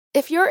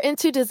If you're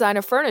into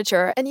designer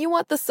furniture and you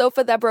want the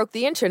sofa that broke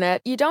the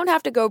internet, you don't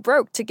have to go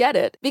broke to get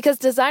it. Because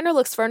Designer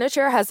Looks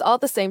Furniture has all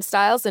the same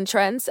styles and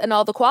trends and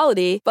all the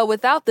quality, but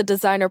without the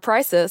designer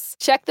prices.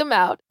 Check them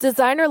out.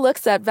 Designer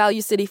Looks at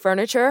Value City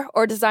Furniture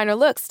or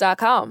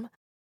designerlooks.com.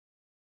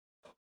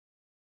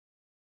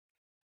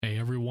 Hey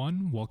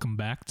everyone, welcome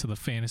back to the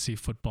Fantasy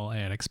Football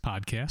Addicts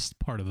podcast,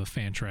 part of the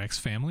Fantrax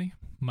family.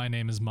 My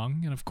name is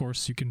Mung, and of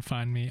course you can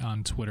find me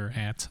on Twitter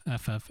at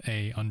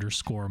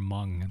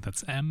FFA_Mung.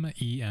 That's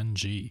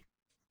MENG.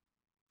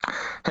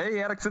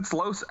 Hey addicts, it's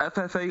Los,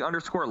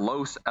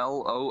 FFA_Los,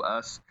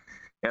 LOS.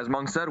 As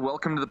Mung said,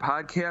 welcome to the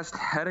podcast.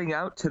 Heading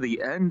out to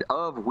the end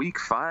of week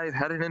 5,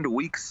 heading into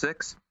week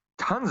 6.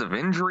 Tons of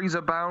injuries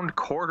abound,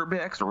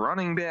 quarterbacks,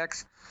 running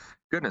backs.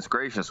 Goodness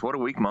gracious, what a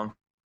week, Mung.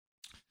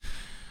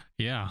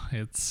 Yeah,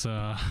 it's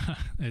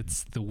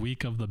the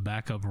week of the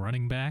backup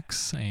running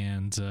backs,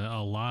 and a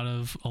lot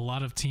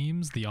of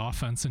teams, the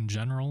offense in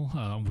general,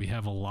 we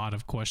have a lot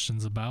of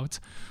questions about,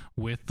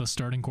 with the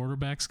starting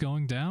quarterbacks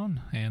going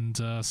down, and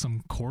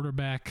some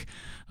quarterback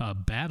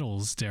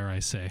battles, dare I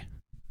say.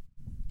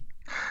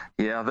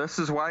 Yeah, this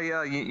is why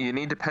you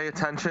need to pay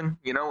attention,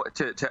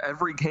 to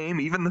every game,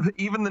 even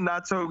the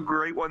not so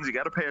great ones. You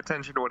got to pay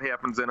attention to what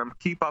happens in them.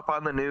 Keep up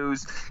on the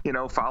news,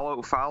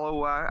 follow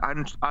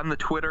on the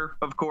Twitter,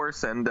 of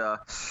course. And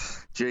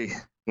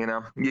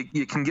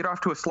you can get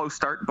off to a slow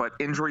start, but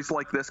injuries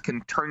like this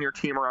can turn your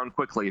team around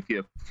quickly if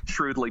you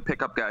shrewdly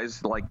pick up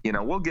guys like,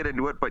 we'll get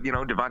into it, but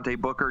Devontae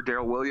Booker,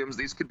 Darrell Williams.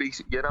 These could be,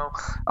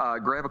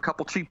 grab a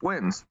couple cheap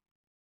wins.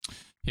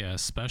 Yeah,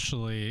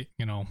 especially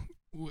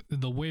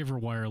the waiver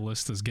wire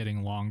list is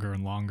getting longer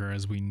and longer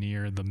as we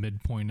near the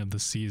midpoint of the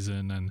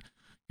season, and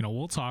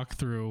we'll talk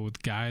through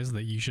guys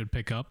that you should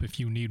pick up if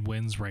you need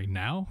wins right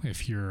now,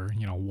 if you're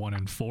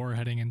 1-4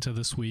 heading into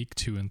this week,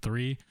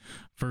 2-3,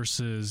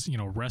 versus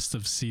rest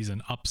of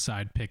season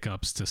upside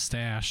pickups to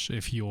stash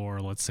if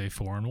you're, let's say,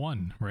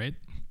 4-1, right?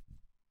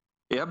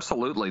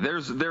 Absolutely.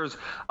 There's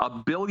a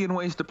billion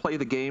ways to play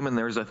the game, and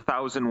there's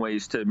 1,000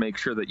 ways to make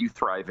sure that you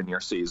thrive in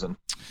your season.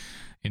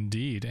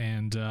 Indeed.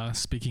 And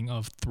speaking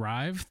of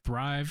Thrive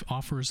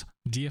offers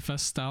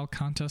DFS-style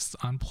contests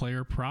on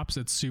player props.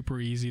 It's super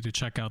easy to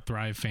check out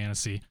Thrive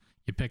Fantasy.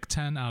 You pick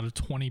 10 out of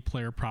 20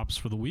 player props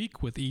for the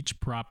week, with each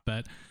prop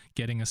bet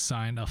getting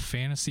assigned a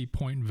fantasy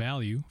point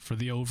value for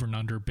the over and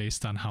under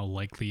based on how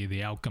likely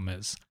the outcome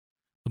is.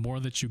 The more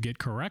that you get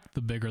correct,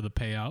 the bigger the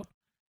payout.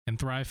 And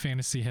Thrive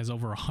Fantasy has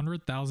over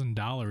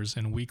 $100,000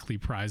 in weekly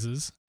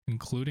prizes,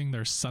 including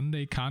their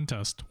Sunday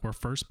contest where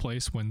first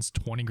place wins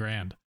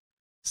 $20,000.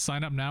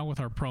 Sign up now with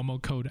our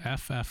promo code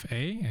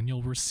FFA, and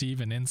you'll receive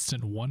an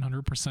instant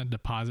 100%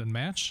 deposit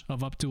match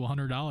of up to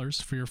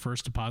 $100 for your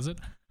first deposit,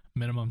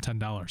 minimum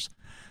 $10.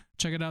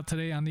 Check it out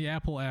today on the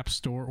Apple App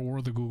Store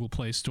or the Google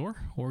Play Store,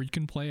 or you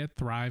can play at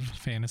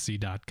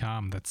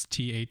thrivefantasy.com. That's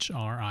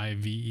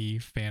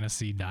THRIVE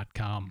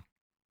fantasy.com.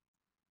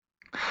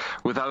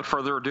 Without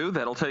further ado,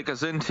 that'll take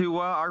us into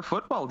our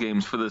football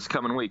games for this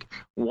coming week.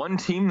 One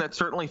team that's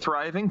certainly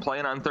thriving,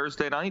 playing on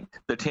Thursday night,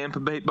 the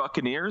Tampa Bay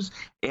Buccaneers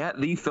at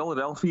the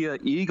Philadelphia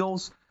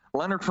Eagles.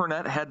 Leonard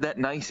Fournette had that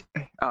nice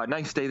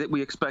day that we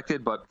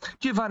expected, but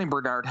Giovanni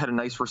Bernard had a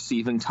nice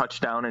receiving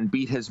touchdown and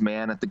beat his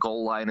man at the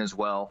goal line as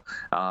well.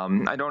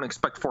 I don't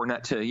expect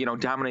Fournette to,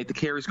 dominate the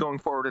carries going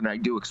forward, and I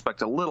do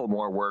expect a little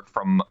more work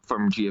from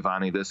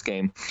Giovanni this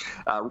game.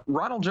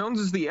 Ronald Jones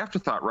is the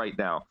afterthought right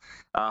now.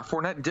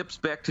 Fournette dips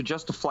back to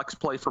just a flex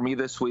play for me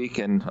this week,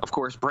 and of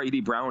course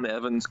Brady, Brown,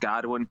 Evans,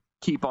 Godwin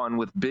keep on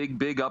with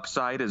big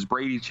upside as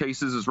Brady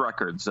chases his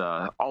records.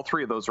 All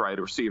three of those wide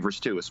receivers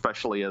too,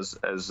 especially as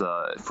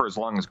for as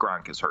long as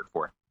Gronk is hurt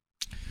for.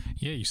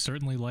 Yeah, you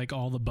certainly like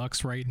all the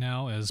Bucs right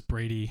now as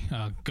Brady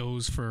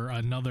goes for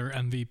another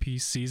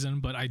MVP season,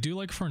 but I do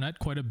like Fournette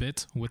quite a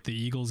bit with the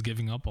Eagles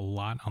giving up a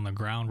lot on the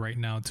ground right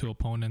now to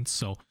opponents.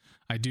 So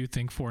I do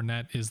think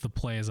Fournette is the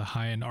play as a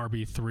high-end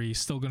RB3,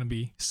 still going to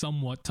be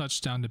somewhat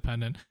touchdown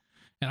dependent.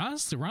 And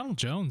honestly, Ronald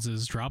Jones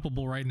is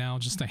droppable right now,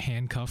 just a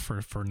handcuff for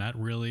Fournette,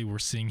 really. We're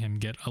seeing him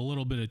get a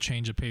little bit of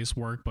change of pace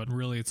work, but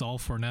really it's all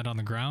Fournette on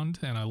the ground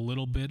and a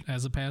little bit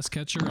as a pass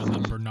catcher, and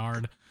then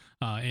Bernard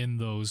in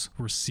those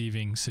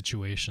receiving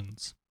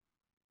situations.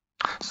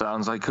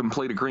 Sounds like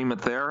complete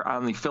agreement there.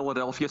 On the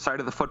Philadelphia side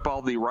of the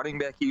football, the running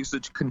back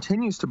usage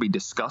continues to be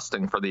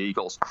disgusting for the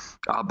Eagles.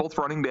 Both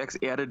running backs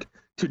added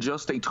to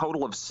just a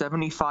total of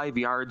 75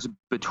 yards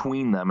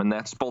between them, and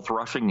that's both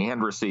rushing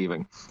and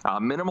receiving.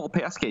 Minimal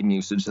pass game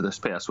usage this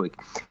past week.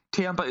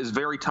 Tampa is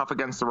very tough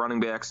against the running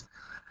backs.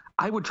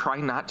 I would try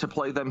not to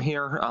play them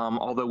here,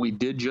 although we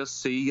did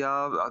just see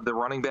the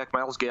running back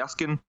Myles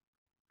Gaskin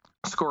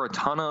score a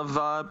ton of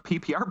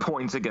PPR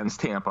points against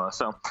Tampa.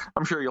 So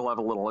I'm sure you'll have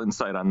a little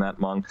insight on that,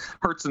 Mung.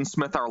 Hurts and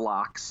Smith are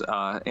locks,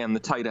 and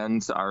the tight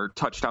ends are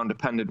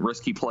touchdown-dependent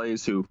risky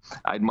plays who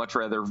I'd much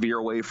rather veer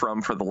away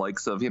from for the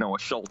likes of, a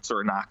Schultz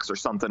or a Knox or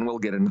something. We'll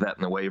get into that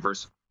in the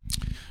waivers.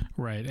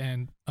 Right,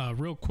 and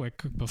Real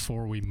quick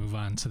before we move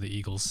on to the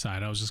Eagles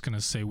side, I was just going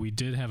to say we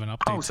did have an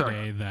update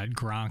today that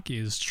Gronk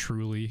is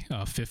truly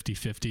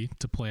 50-50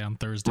 to play on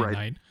Thursday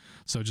night.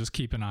 So just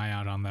keep an eye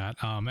out on that.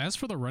 As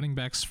for the running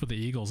backs for the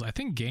Eagles, I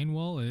think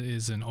Gainwell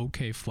is an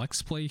okay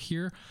flex play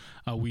here.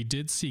 We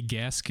did see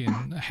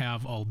Gaskin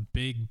have a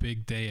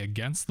big day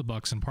against the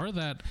Bucs, and part of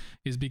that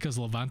is because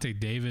Levante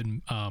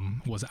David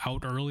was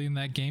out early in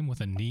that game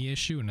with a knee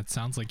issue, and it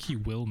sounds like he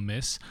will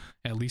miss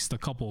at least a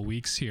couple of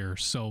weeks here.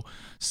 So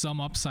some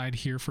upside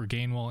here for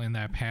Gainwell in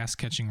that pass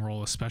catching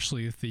role,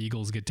 especially if the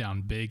Eagles get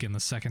down big in the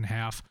second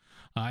half.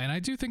 And I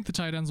do think the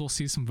tight ends will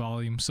see some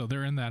volume, so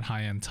they're in that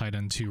high-end tight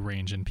end 2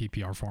 range in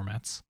PPR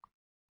formats.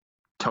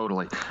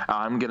 Totally.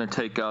 I'm going to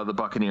take the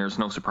Buccaneers.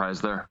 No surprise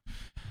there.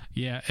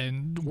 Yeah,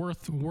 and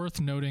worth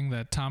noting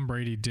that Tom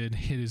Brady did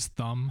hit his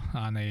thumb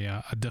on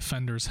a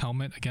defender's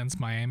helmet against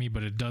Miami,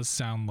 but it does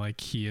sound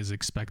like he is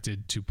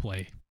expected to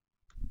play.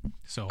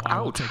 So I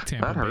will take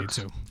Tampa Bay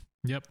too.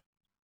 Yep.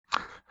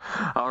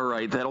 All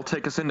right, that'll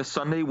take us into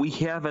Sunday. We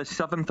have a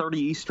 7:30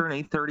 Eastern,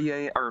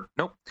 8:30 or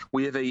nope.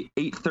 We have a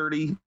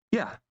 8:30.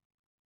 Yeah.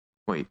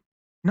 Wait.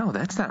 No,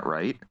 that's not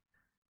right.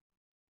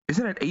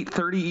 Isn't it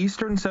 8:30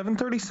 Eastern,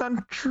 7:30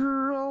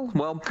 Central?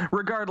 Well,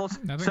 regardless,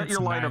 set your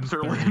lineups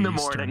early in the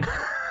morning.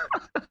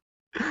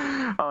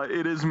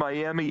 It is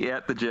Miami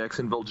at the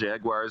Jacksonville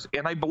Jaguars,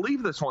 and I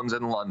believe this one's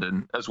in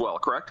London as well,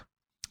 correct?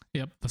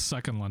 Yep, the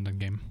second London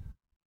game.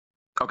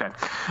 Okay.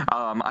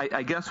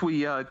 I guess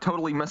we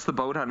totally missed the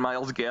boat on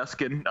Myles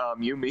Gaskin.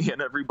 You, me,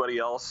 and everybody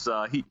else.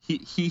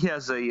 He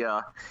has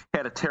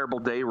had a terrible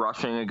day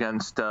rushing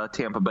against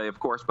Tampa Bay, of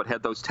course, but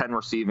had those 10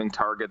 receiving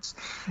targets.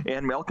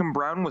 And Malcolm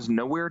Brown was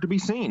nowhere to be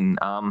seen.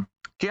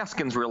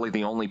 Gaskin's really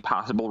the only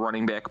possible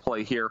running back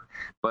play here,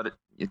 but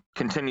it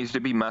continues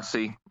to be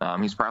messy.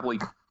 He's probably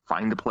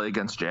fine to play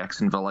against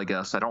Jacksonville, I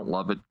guess. I don't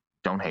love it.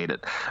 Don't hate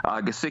it.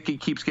 Gesicki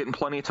keeps getting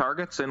plenty of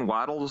targets, and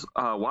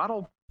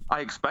Waddle, I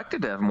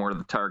expected to have more of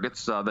the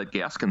targets that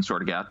Gaskin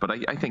sort of got,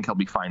 but I think he'll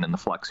be fine in the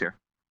flex here.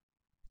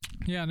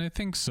 Yeah, and I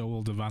think so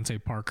will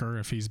Devontae Parker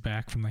if he's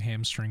back from the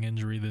hamstring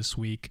injury this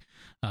week.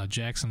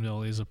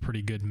 Jacksonville is a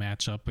pretty good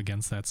matchup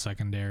against that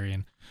secondary,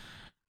 and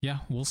yeah,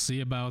 we'll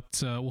see about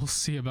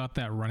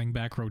that running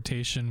back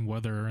rotation,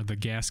 whether the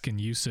Gaskin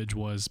usage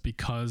was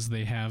because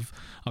they have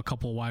a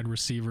couple wide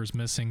receivers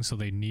missing, so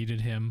they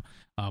needed him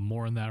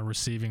more in that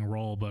receiving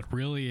role. But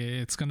really,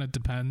 it's going to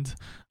depend.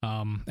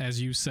 As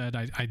you said,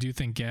 I do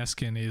think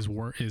Gaskin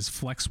is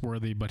flex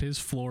worthy, but his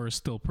floor is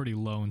still pretty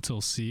low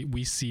until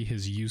we see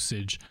his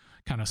usage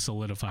kind of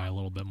solidify a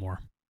little bit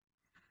more.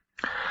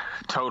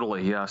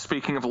 Totally.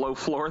 Speaking of low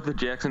floor, the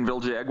Jacksonville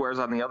Jaguars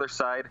on the other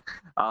side.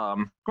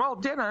 Well,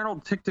 Dan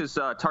Arnold ticked his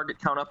target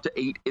count up to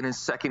 8 in his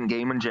second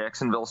game in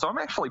Jacksonville, so I'm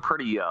actually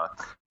pretty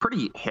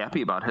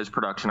happy about his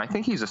production. I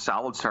think he's a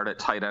solid start at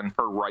tight end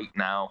for right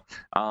now.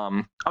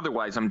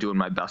 Otherwise, I'm doing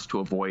my best to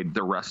avoid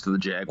the rest of the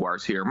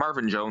Jaguars here.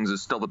 Marvin Jones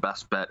is still the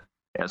best bet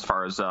as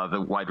far as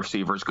the wide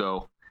receivers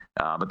go,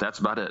 but that's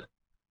about it.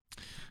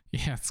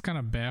 Yeah, it's kind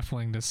of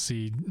baffling to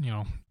see,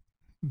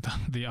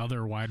 the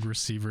other wide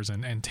receivers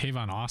and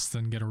Tavon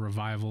Austin get a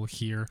revival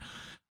here.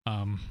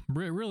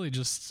 Really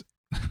just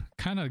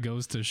kind of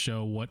goes to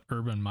show what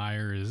Urban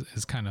Meyer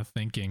is kind of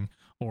thinking,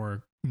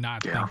 or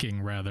not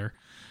thinking rather,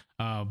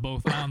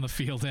 both on the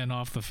field and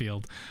off the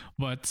field.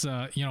 But,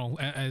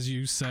 as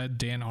you said,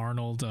 Dan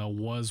Arnold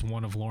was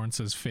one of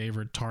Lawrence's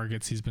favorite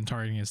targets. He's been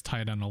targeting his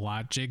tight end a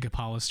lot. Jacob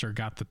Hollister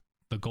got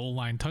the goal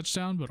line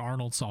touchdown, but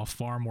Arnold saw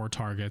far more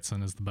targets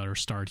and is the better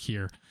start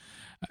here.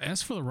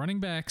 As for the running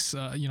backs,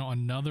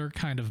 another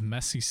kind of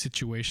messy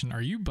situation.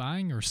 Are you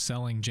buying or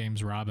selling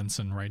James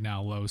Robinson right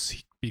now,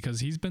 Los? Because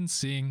he's been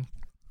seeing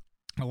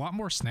a lot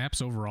more snaps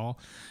overall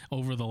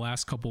over the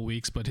last couple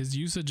weeks, but his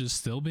usage is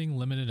still being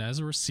limited as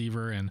a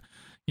receiver. And,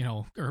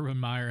 Urban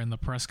Meyer in the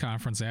press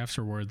conference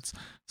afterwards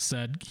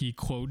said he,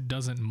 quote,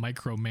 doesn't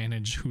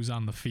micromanage who's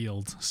on the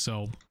field.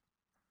 So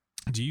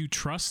do you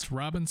trust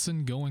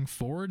Robinson going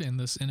forward in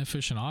this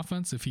inefficient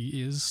offense if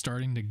he is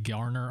starting to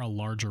garner a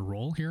larger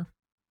role here?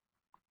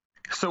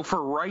 So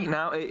for right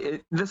now,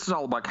 this is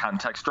all about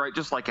context, right?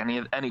 Just like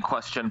any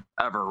question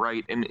ever,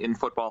 right, in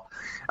football.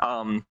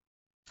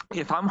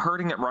 If I'm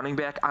hurting at running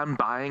back, I'm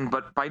buying,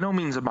 but by no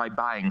means am I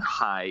buying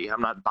high.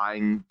 I'm not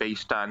buying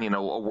based on, a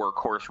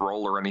workhorse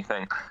role or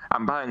anything.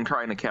 I'm buying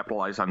trying to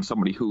capitalize on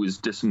somebody who is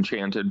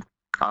disenchanted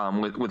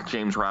with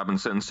James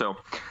Robinson. So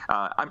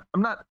I'm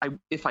not.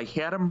 If I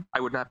had him, I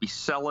would not be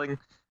selling.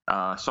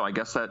 So I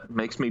guess that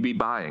makes me be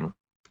buying.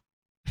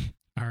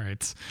 All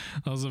right.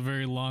 That was a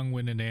very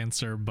long-winded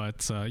answer,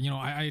 but,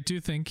 I do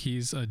think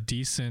he's a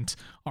decent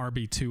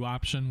RB2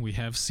 option. We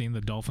have seen the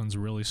Dolphins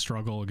really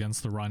struggle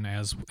against the run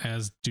as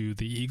do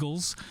the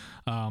Eagles.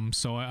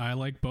 So I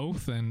like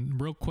both. And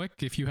real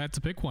quick, if you had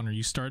to pick one, are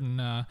you starting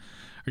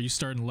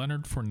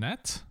Leonard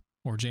Fournette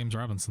or James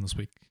Robinson this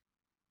week?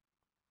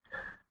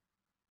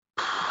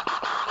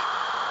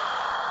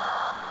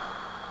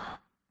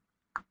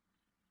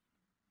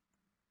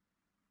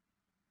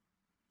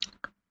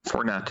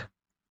 Fournette.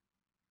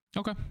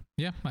 Okay.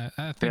 Yeah,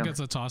 I think it's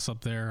a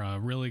toss-up there.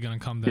 Really going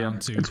to come down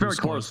to it's who very scores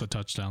close. the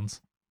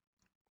touchdowns.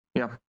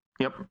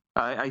 Yep.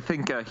 I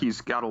think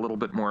he's got a little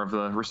bit more of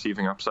the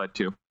receiving upside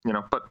too,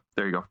 but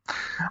there you go.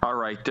 All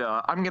right.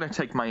 I'm going to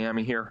take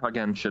Miami here.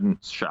 Again,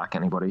 shouldn't shock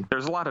anybody.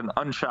 There's a lot of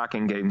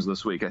unshocking games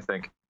this week, I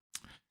think.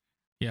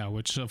 Yeah,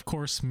 which of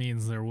course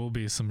means there will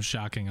be some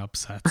shocking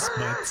upsets.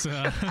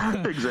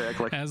 But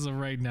exactly. As of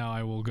right now,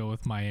 I will go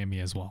with Miami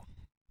as well.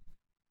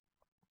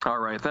 All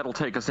right, that'll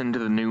take us into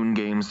the noon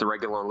games, the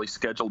regularly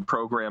scheduled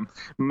program.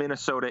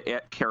 Minnesota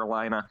at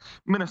Carolina.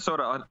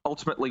 Minnesota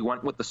ultimately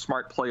went with the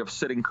smart play of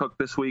sitting Cook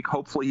this week.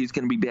 Hopefully he's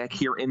going to be back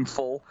here in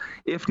full.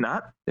 If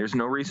not, there's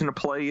no reason to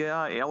play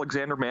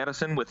Alexander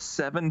Mattison with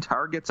 7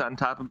 targets on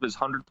top of his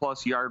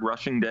 100-plus yard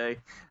rushing day.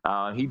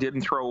 He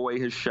didn't throw away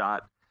his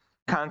shot.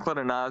 Conklin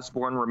and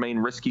Osborne remain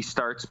risky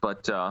starts,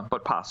 but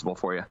possible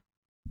for you.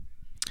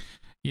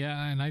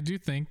 Yeah, and I do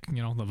think,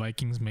 the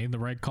Vikings made the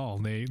right call.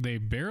 They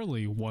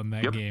barely won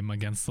that game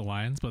against the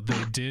Lions, but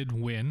they did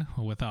win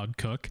without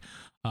Cook.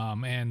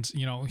 And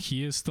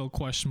he is still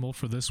questionable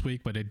for this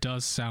week, but it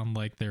does sound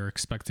like they're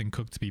expecting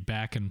Cook to be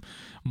back and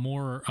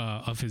more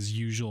of his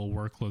usual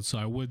workload. So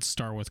I would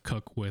start with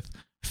Cook with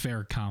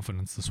fair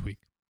confidence this week.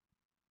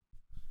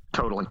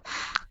 Totally.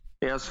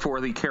 As for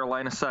the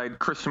Carolina side,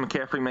 Christian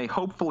McCaffrey may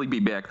hopefully be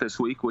back this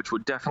week, which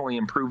would definitely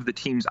improve the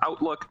team's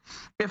outlook.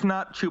 If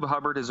not, Chuba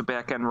Hubbard is a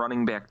back-end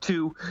running back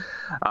too.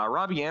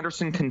 Robbie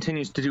Anderson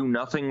continues to do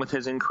nothing with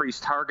his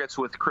increased targets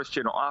with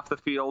Christian off the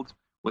field.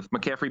 With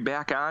McCaffrey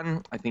back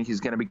on, I think he's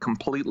going to be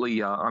completely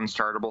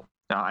unstartable.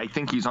 I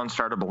think he's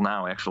unstartable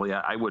now, actually.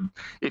 I would,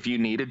 if you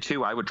needed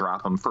to, I would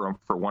drop him for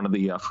one of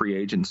the free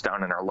agents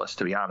down in our list,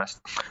 to be honest.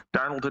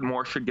 Darnold and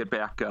Moore should get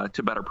back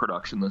to better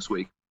production this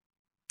week.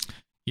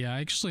 Yeah,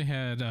 I actually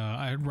had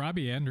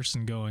Robbie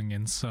Anderson going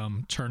in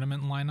some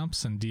tournament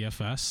lineups in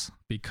DFS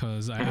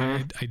because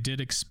I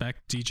did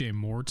expect DJ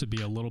Moore to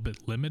be a little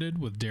bit limited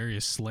with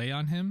Darius Slay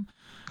on him.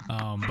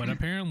 But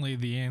apparently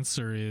the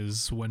answer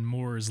is when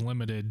Moore is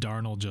limited,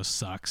 Darnold just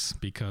sucks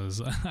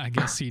because I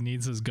guess he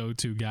needs his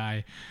go-to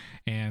guy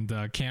and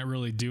can't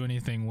really do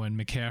anything when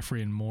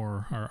McCaffrey and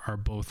Moore are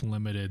both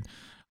limited.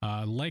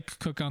 Like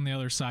Cook on the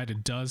other side,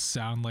 it does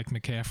sound like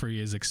McCaffrey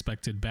is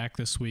expected back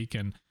this week.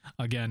 And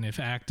again, if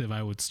active,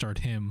 I would start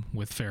him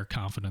with fair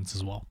confidence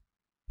as well.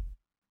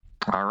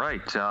 All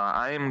right.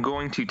 I am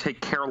going to take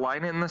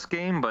Carolina in this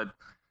game, but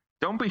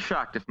don't be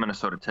shocked if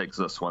Minnesota takes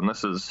this one.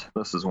 This is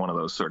one of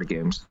those sort of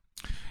games.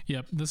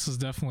 Yep, this is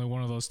definitely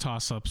one of those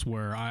toss-ups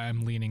where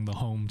I'm leaning the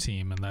home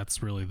team, and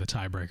that's really the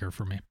tiebreaker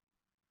for me.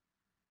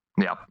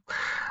 Yeah.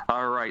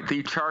 All right.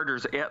 The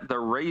Chargers at the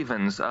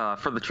Ravens.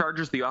 For the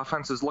Chargers, the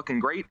offense is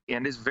looking great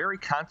and is very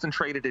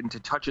concentrated into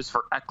touches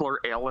for Eckler,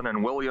 Allen,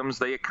 and Williams.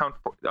 They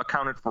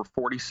accounted for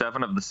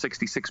 47 of the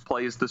 66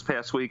 plays this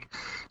past week.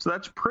 So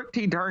that's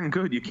pretty darn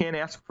good. You can't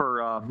ask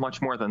for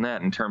much more than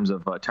that in terms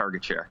of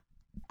target share,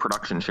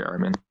 production share, I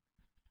mean.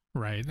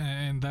 Right,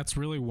 and that's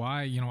really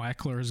why,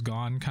 Eckler has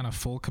gone kind of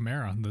full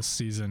Kamara this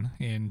season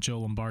in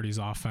Joe Lombardi's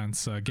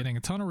offense, getting a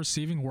ton of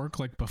receiving work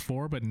like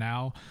before, but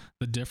now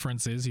the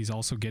difference is he's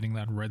also getting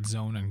that red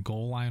zone and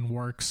goal line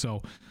work.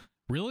 So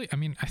really,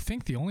 I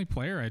think the only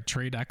player I'd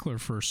trade Eckler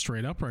for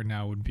straight up right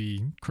now would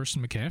be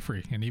Christian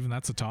McCaffrey, and even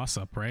that's a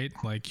toss-up, right?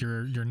 Like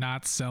you're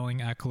not selling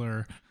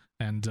Eckler,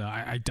 and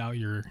I doubt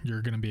you're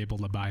going to be able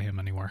to buy him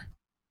anywhere.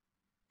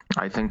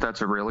 I think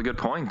that's a really good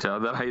point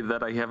that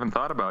I haven't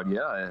thought about.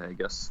 Yeah, I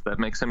guess that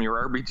makes him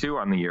your RB2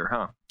 on the year,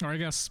 huh? Or I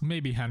guess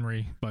maybe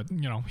Henry, but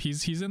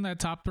he's in that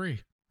top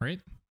 3, right?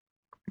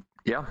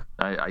 Yeah,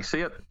 I see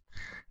it.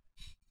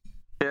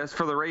 As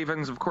for the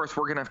Ravens, of course,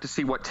 we're going to have to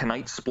see what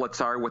tonight's splits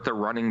are with the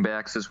running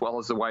backs as well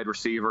as the wide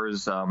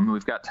receivers.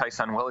 We've got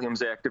Tyson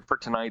Williams active for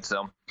tonight,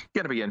 so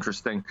going to be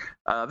interesting.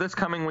 This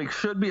coming week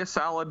should be a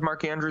solid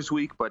Mark Andrews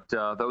week, but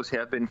those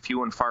have been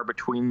few and far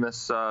between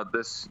this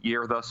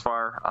year thus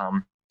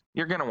far.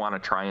 You're going to want to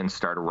try and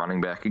start a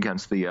running back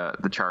against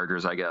the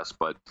Chargers, I guess,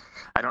 but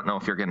I don't know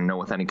if you're going to know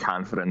with any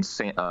confidence,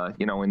 in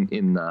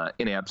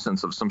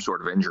absence of some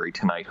sort of injury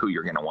tonight, who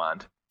you're going to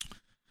want.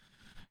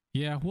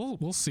 Yeah,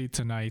 we'll see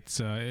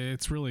tonight.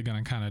 It's really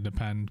going to kind of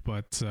depend,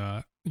 but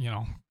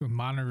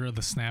monitor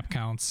the snap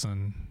counts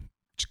and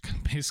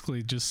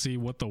basically just see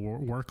what the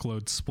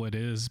workload split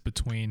is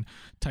between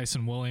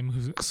Tyson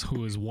Williams,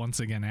 who is once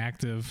again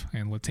active,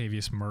 and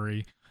Latavius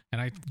Murray. And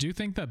I do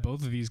think that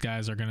both of these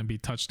guys are going to be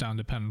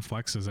touchdown-dependent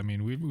flexes. I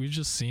mean, we've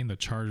just seen the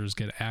Chargers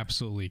get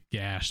absolutely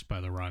gashed by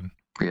the run.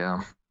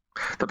 Yeah.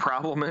 The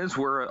problem is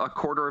we're a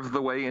quarter of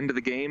the way into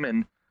the game,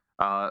 and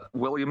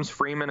Williams,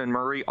 Freeman, and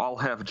Murray all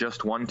have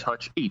just one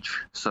touch each.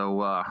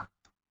 So,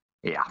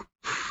 yeah.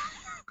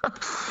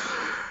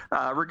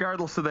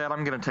 Regardless of that,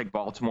 I'm going to take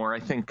Baltimore.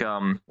 I think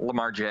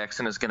Lamar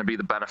Jackson is going to be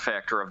the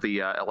benefactor of the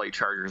LA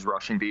Chargers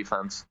rushing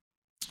defense.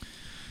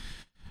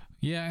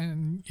 Yeah,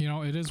 and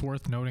it is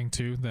worth noting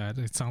too that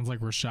it sounds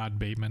like Rashad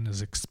Bateman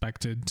is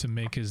expected to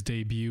make his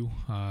debut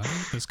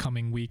this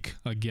coming week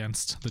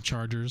against the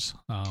Chargers.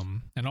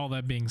 And all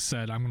that being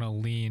said, I'm going to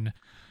lean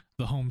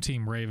the home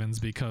team Ravens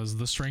because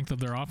the strength of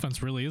their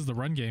offense really is the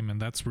run game,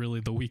 and that's really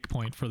the weak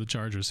point for the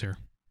Chargers here.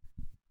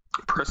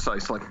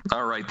 Precisely.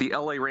 All right, the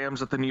LA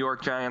Rams at the New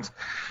York Giants.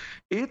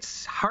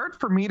 It's hard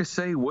for me to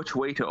say which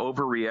way to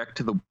overreact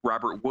to the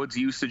Robert Woods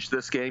usage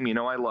this game.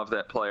 I love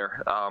that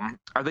player.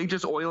 Are they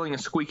just oiling a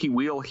squeaky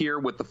wheel here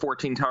with the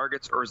 14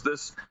 targets, or is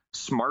this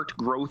smart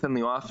growth in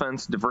the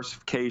offense,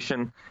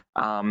 diversification?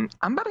 I'm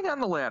betting on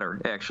the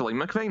latter, actually.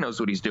 McVay knows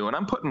what he's doing.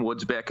 I'm putting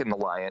Woods back in the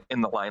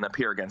lineup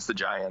here against the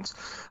Giants.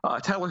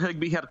 Tyler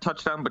Higbee had a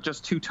touchdown, but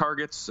just 2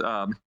 targets.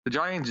 The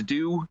Giants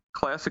do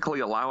classically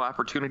allow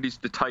opportunities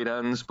to tight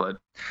ends, but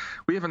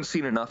we haven't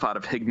seen enough out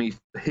of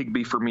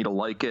Higbee for me to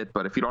like it.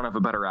 But if you don't have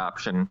a better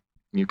option,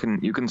 you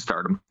can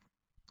start him.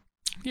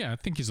 Yeah, I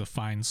think he's a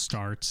fine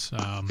start.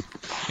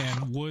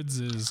 And Woods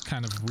is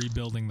kind of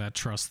rebuilding that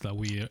trust that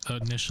we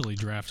initially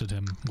drafted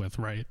him with,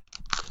 right?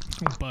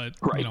 But,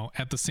 right.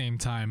 At the same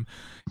time,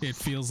 it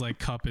feels like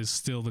Kupp is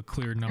still the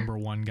clear number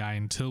 1 guy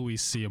until we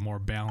see a more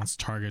balanced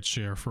target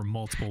share for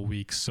multiple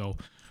weeks. So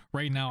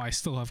right now, I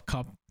still have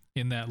Kupp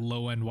in that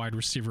low-end wide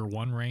receiver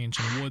 1 range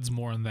and Woods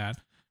more in that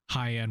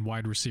high-end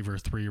wide receiver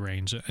 3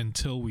 range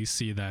until we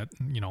see that,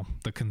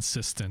 the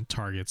consistent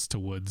targets to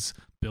Woods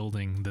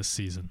building this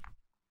season.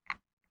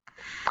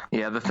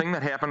 Yeah, the thing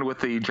that happened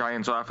with the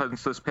Giants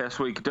offense this past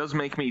week does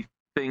make me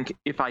think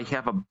if I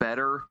have a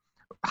better,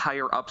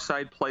 higher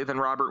upside play than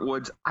Robert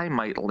Woods, I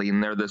might lean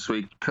there this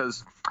week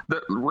because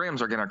the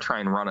Rams are going to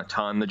try and run a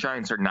ton. The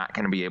Giants are not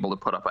going to be able to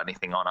put up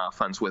anything on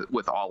offense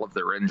with all of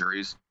their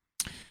injuries.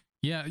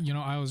 Yeah,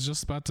 I was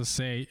just about to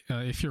say,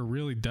 if you're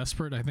really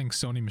desperate, I think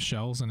Sony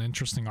Michel's an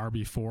interesting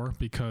RB4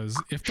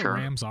 because if the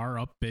Rams are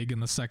up big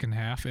in the second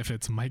half, if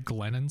it's Mike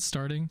Glennon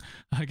starting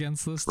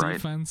against this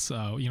defense,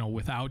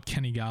 without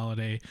Kenny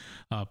Golladay,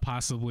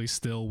 possibly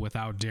still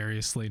without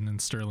Darius Slayton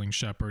and Sterling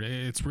Shepard,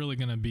 it's really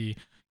going to be,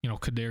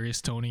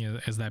 Kadarius Toney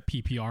as that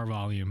PPR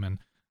volume, and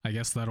I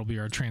guess that'll be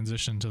our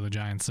transition to the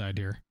Giants side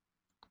here.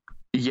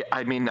 Yeah,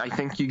 I mean, I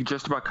think you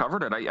just about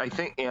covered it. I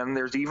think, and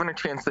there's even a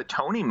chance that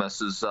Toney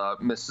misses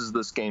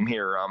this game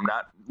here.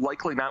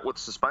 Not with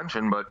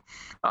suspension, but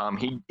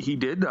he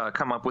did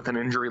come up with an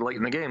injury late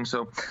in the game.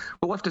 So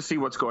we'll have to see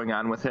what's going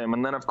on with him.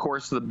 And then, of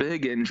course, the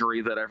big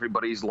injury that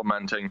everybody's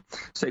lamenting,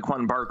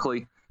 Saquon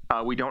Barkley.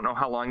 We don't know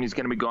how long he's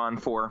going to be gone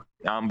for,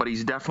 but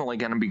he's definitely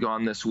going to be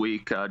gone this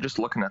week. Just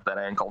looking at that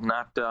ankle,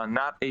 not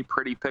a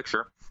pretty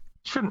picture.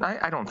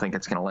 I don't think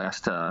it's going to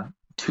last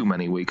too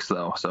many weeks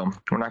though, so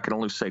we're not going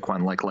to lose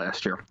Saquon like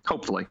last year.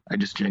 Hopefully. I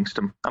just jinxed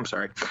him. I'm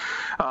sorry.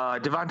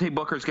 Devontae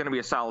Booker is going to be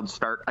a solid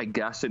start, I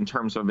guess, in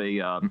terms of a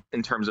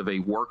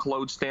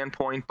workload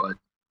standpoint, but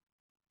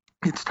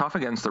it's tough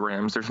against the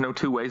Rams. There's no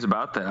two ways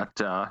about that.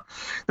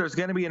 There's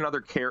going to be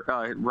another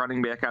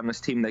running back on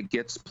this team that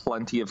gets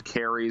plenty of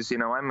carries.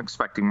 I'm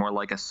expecting more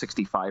like a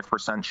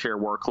 65% share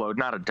workload,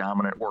 not a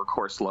dominant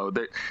workhorse load.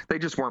 They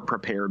just weren't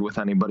prepared with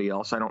anybody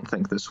else, I don't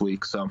think, this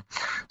week. So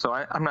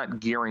I'm not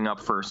gearing up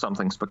for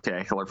something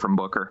spectacular from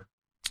Booker.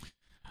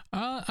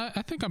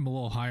 I think I'm a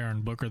little higher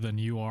on Booker than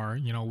you are.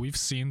 We've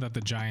seen that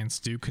the Giants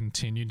do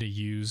continue to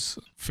use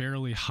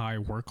fairly high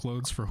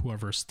workloads for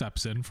whoever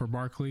steps in for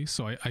Barkley.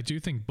 So I do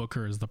think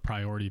Booker is the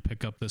priority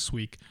pickup this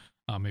week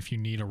if you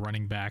need a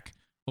running back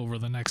over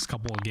the next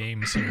couple of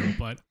games here.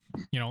 But,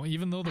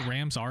 even though the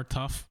Rams are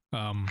tough,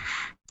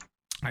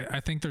 I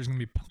think there's going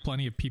to be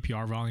plenty of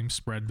PPR volume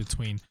spread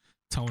between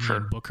Toney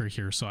and Booker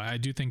here. So I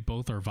do think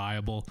both are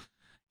viable.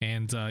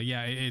 And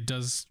it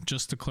does,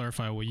 just to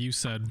clarify what you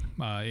said,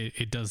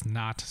 it does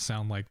not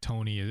sound like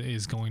Toney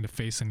is going to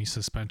face any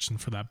suspension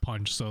for that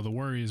punch. So the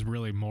worry is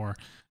really more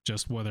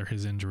just whether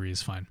his injury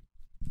is fine.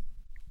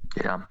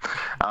 Yeah.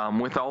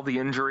 With all the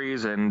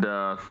injuries and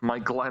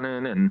Mike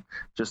Glennon and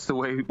just the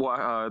way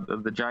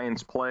the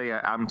Giants play,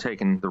 I'm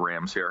taking the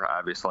Rams here,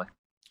 obviously.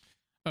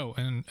 Oh,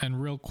 and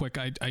real quick,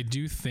 I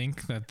do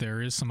think that there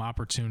is some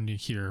opportunity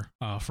here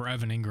for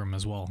Evan Ingram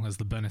as well as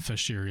the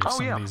beneficiary of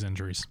some of these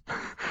injuries.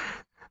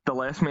 The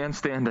last man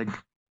standing.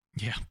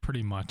 Yeah,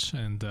 pretty much.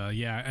 And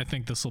I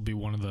think this will be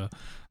one of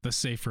the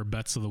safer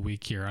bets of the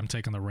week here. I'm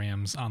taking the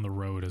Rams on the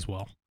road as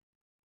well.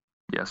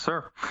 Yes,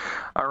 sir.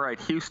 All right,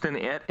 Houston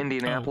at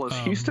Indianapolis.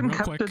 Houston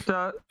kept quick,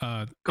 it.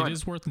 It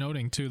is worth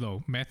noting, too,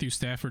 though, Matthew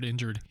Stafford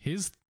injured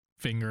his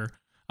finger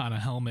on a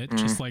helmet,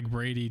 just like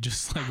Brady,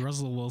 just like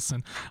Russell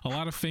Wilson. A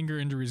lot of finger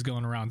injuries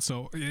going around.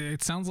 So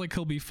it sounds like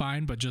he'll be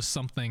fine, but just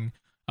something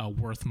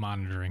worth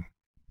monitoring.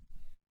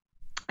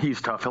 He's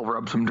tough. He'll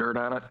rub some dirt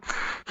on it.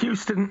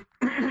 Houston,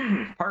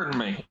 pardon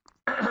me.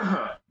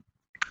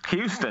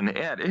 Houston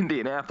at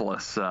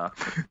Indianapolis.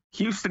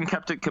 Houston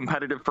kept it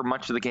competitive for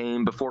much of the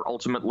game before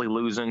ultimately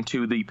losing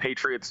to the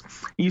Patriots.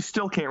 You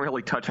still can't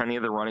really touch any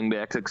of the running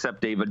backs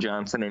except David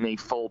Johnson in a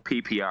full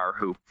PPR,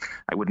 who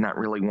I would not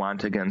really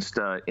want against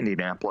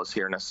Indianapolis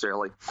here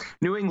necessarily.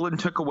 New England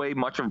took away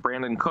much of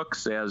Brandon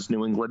Cooks, as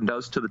New England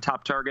does to the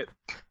top target,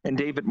 and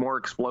David Moore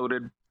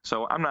exploded.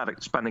 So I'm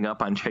not spending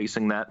up on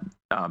chasing that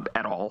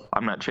at all.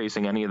 I'm not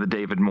chasing any of the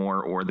David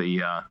Moore or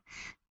the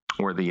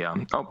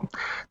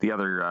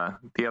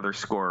other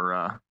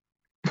scorer,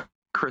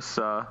 Chris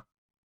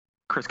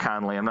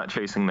Conley. I'm not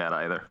chasing that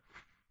either.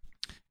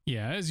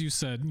 Yeah, as you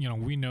said,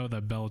 we know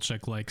that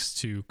Belichick likes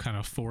to kind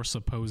of force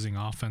opposing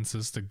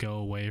offenses to go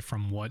away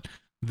from what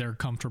they're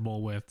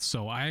comfortable with.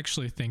 So I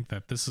actually think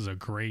that this is a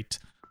great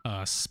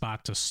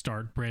spot to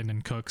start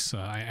Brandon Cooks.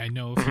 I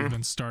know if you've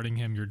been starting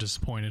him, you're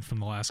disappointed from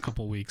the last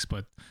couple weeks,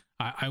 but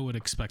I would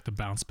expect a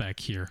bounce back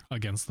here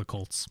against the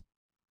Colts.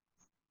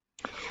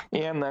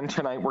 And then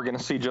tonight we're going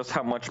to see just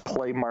how much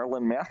play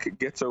Marlon Mack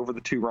gets over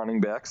the two running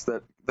backs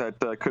that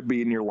could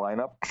be in your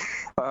lineup.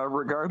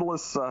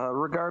 Regardless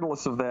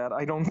of that,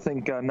 I don't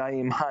think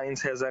Nyheim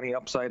Hines has any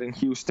upside in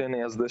Houston,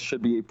 as this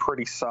should be a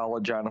pretty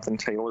solid Jonathan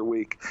Taylor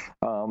week.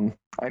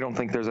 I don't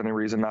think there's any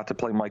reason not to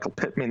play Michael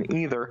Pittman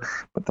either,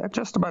 but that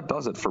just about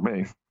does it for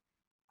me.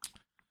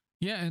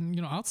 Yeah, and,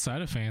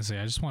 outside of fantasy,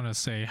 I just want to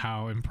say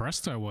how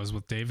impressed I was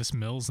with Davis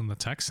Mills and the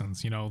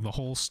Texans. The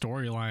whole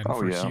storyline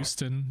for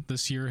Houston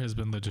this year has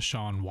been the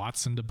Deshaun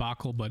Watson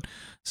debacle, but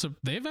so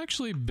they've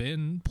actually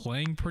been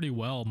playing pretty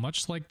well,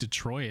 much like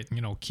Detroit,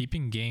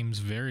 keeping games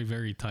very,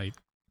 very tight.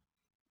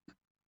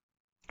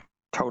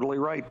 Totally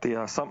right.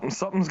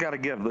 Something's got to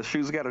give. The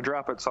shoe's got to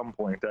drop at some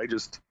point. I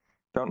just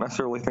don't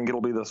necessarily think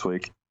it'll be this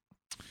week.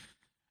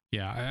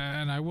 Yeah,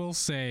 and I will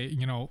say,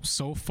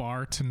 so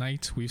far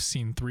tonight, we've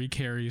seen 3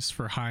 carries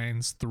for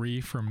Hines,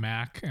 3 for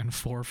Mack, and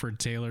 4 for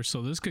Taylor.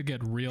 So this could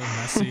get real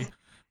messy.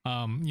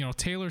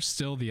 Taylor's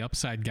still the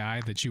upside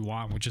guy that you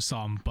want. We just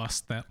saw him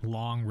bust that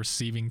long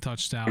receiving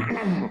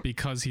touchdown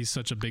because he's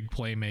such a big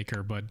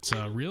playmaker. But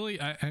really,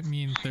 I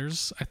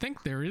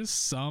think there is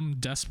some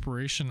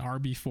desperation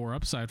RB4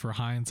 upside for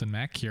Hines and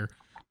Mack here,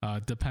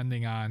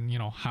 depending on,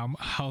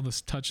 how this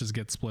touches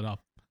get split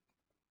up.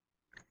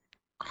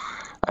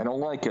 I don't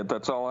like it.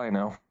 That's all I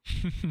know.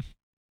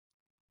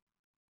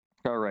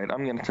 All right,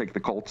 I'm going to take the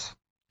Colts.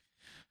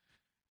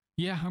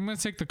 Yeah, I'm going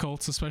to take the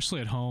Colts,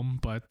 especially at home.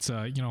 But,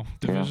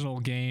 divisional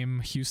game,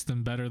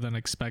 Houston better than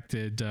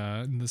expected.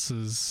 I'm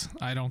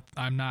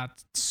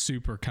not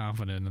super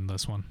confident in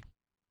this one.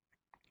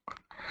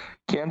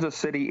 Kansas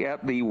City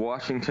at the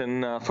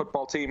Washington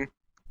football team.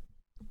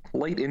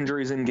 Late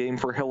injuries in game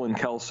for Hill and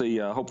Kelsey.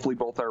 Hopefully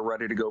both are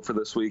ready to go for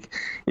this week.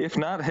 If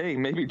not, hey,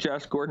 maybe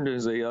Josh Gordon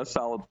is a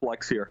solid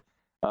flex here.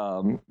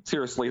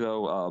 Seriously,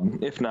 though,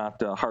 if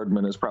not,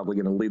 Hardman is probably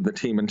going to lead the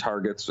team in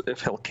targets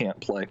if Hill can't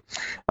play.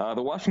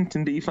 The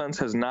Washington defense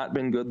has not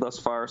been good thus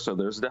far, so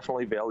there's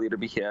definitely value to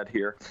be had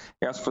here.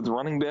 As for the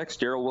running backs,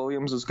 Darrell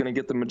Williams is going to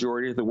get the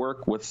majority of the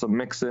work with some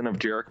mix-in of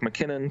Jerick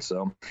McKinnon,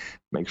 so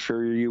make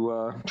sure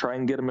you try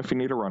and get him if you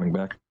need a running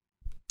back.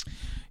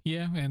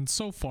 Yeah, and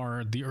so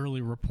far, the early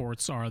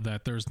reports are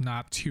that there's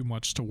not too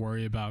much to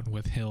worry about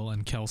with Hill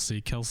and Kelsey.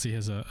 Kelsey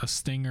has a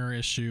stinger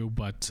issue,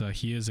 but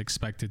he is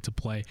expected to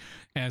play,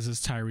 as is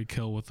Tyreek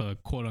Hill with a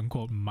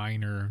quote-unquote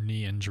minor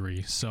knee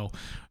injury. So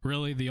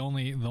really, the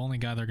only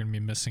guy they're going to be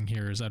missing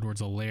here is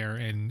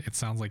Edwards-Helaire, and it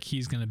sounds like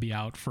he's going to be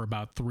out for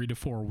about 3 to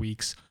 4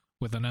 weeks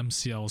with an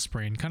MCL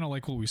sprain, kind of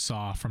like what we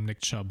saw from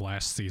Nick Chubb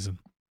last season.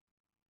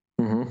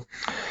 Mm-hmm.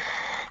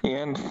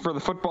 And for the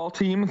football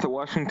team, the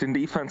Washington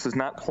defense is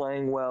not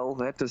playing well.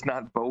 That does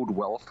not bode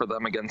well for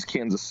them against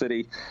Kansas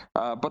City.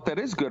 But that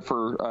is good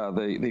for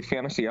the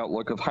fantasy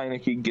outlook of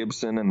Heineke,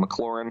 Gibson, and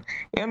McLaurin,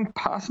 and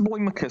possibly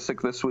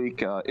McKissick this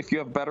week. If you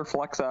have better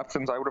flex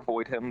options, I would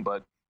avoid him,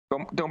 but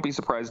don't be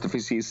surprised if he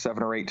sees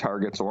 7 or 8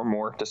 targets or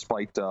more,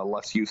 despite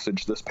less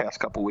usage this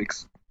past couple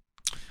weeks.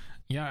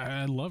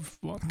 Yeah, I love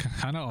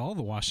kind of all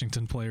the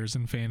Washington players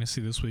in fantasy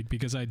this week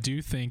because I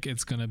do think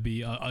it's going to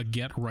be a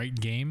get-right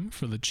game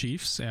for the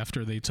Chiefs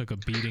after they took a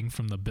beating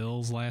from the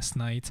Bills last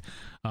night.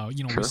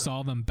 We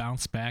saw them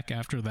bounce back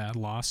after that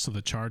loss to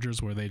the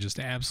Chargers where they just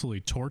absolutely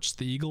torched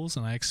the Eagles,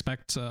 and I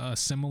expect a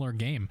similar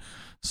game.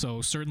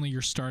 So certainly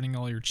you're starting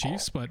all your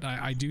Chiefs, but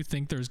I do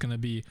think there's going to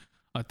be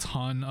a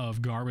ton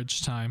of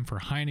garbage time for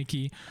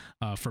Heineke,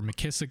 for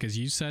McKissick, as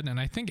you said, and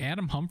I think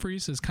Adam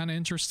Humphries is kind of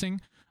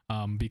interesting.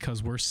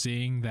 Because we're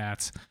seeing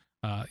that,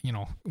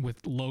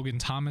 with Logan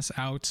Thomas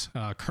out,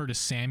 Curtis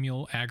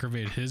Samuel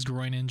aggravated his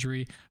groin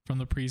injury from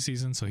the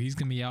preseason, so he's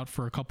going to be out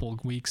for a couple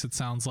of weeks, it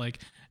sounds like.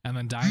 And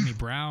then Diami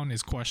Brown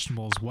is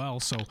questionable as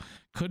well, so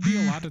could be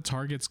a lot of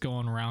targets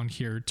going around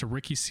here to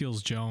Ricky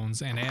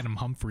Seals-Jones and Adam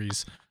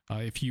Humphries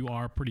if you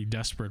are pretty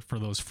desperate for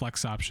those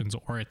flex options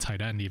or at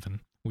tight end even.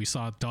 We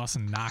saw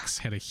Dawson Knox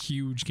had a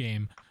huge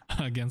game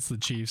against the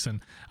Chiefs,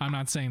 and I'm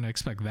not saying to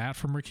expect that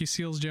from Ricky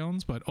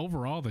Seals-Jones, but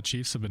overall the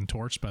Chiefs have been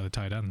torched by the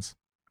tight ends.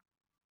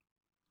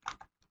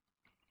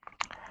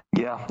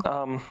 Yeah,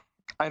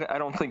 I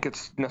don't think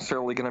it's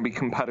necessarily going to be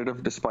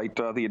competitive despite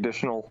the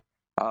additional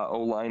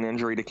O-line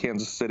injury to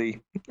Kansas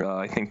City.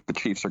 I think the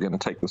Chiefs are going to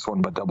take this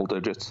one by double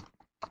digits.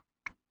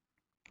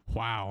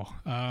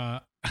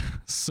 Wow.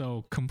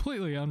 So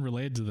completely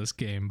unrelated to this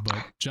game,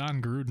 but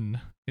John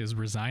Gruden is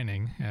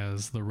resigning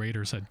as the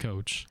Raiders head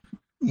coach.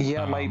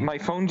 Yeah, my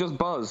phone just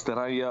buzzed, and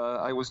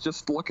I was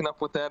just looking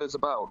up what that is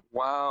about.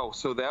 Wow,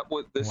 so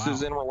this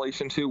is in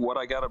relation to what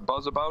I got a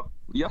buzz about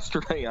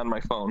yesterday on my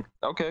phone.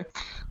 Okay,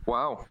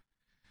 wow.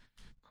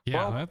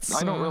 Yeah, well,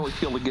 I don't really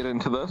feel to get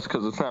into this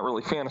because it's not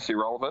really fantasy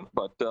relevant,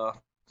 but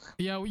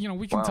yeah,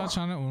 we can touch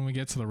on it when we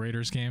get to the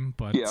Raiders game.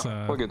 But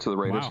yeah, we'll get to the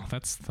Raiders. Wow,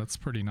 that's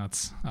pretty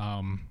nuts.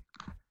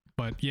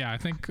 But yeah, I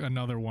think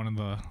another one of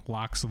the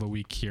locks of the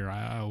week here.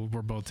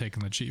 We're both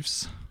taking the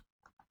Chiefs.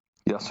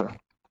 Yes, sir.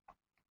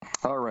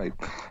 All right.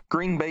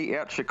 Green Bay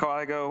at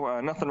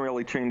Chicago. Nothing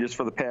really changes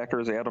for the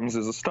Packers. Adams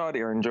is a stud.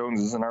 Aaron Jones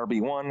is an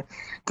RB1.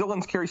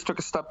 Dylan's carries took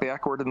a step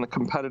backward in the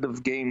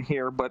competitive game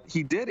here, but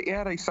he did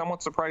add a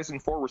somewhat surprising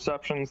 4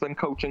 receptions. Then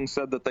coaching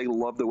said that they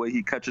love the way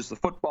he catches the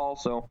football.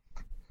 So,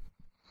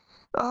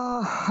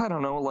 I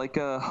don't know, like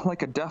a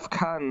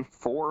DEFCON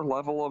 4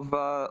 level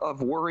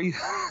of worry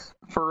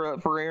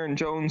for Aaron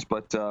Jones,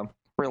 but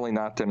really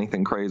not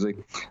anything crazy.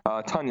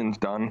 Tunyon's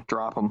done.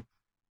 Drop him.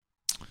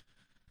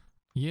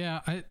 Yeah,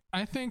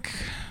 I think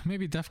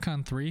maybe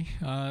DEFCON 3.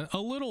 A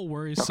little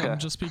worrisome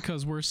just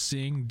because we're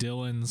seeing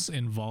Dylan's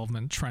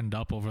involvement trend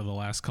up over the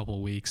last couple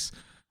of weeks.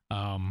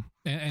 And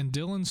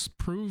Dylan's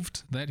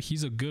proved that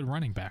he's a good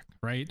running back,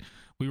 right?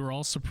 We were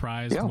all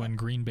surprised when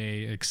Green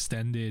Bay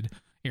extended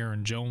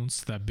Aaron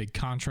Jones, that big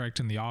contract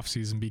in the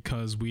offseason,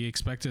 because we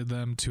expected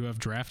them to have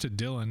drafted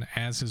Dylan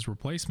as his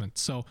replacement.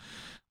 So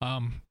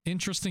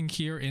interesting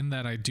here in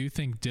that I do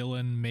think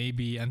Dylan may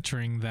be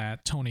entering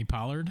that Tony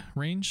Pollard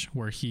range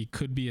where he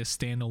could be a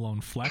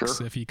standalone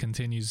flex if he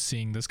continues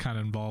seeing this kind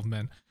of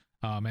involvement,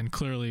 and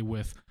clearly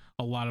with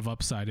a lot of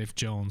upside if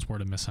Jones were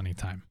to miss any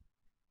time.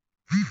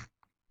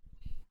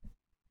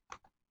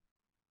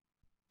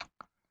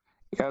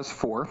 As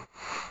for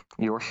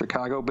your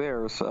Chicago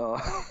Bears,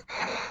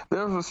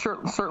 there's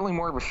certainly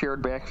more of a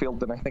shared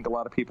backfield than I think a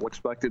lot of people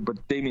expected,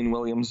 but Damian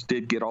Williams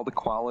did get all the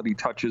quality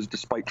touches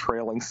despite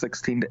trailing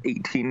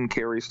 16-18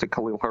 carries to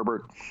Khalil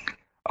Herbert.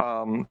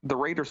 The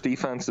Raiders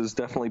defense is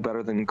definitely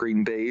better than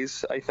Green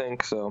Bay's, I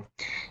think. So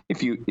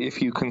if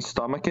you can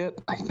stomach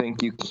it, I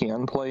think you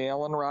can play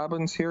Allen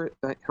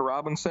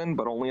Robinson,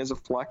 but only as a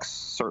flex.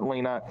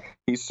 Certainly not.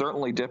 He's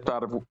certainly dipped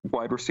out of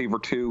wide receiver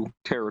 2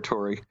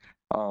 territory.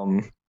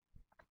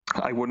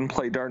 I wouldn't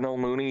play Darnell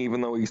Mooney,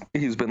 even though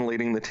he's been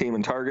leading the team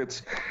in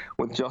targets.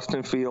 With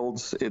Justin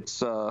Fields,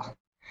 it's an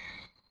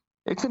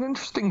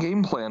interesting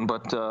game plan,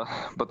 but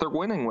they're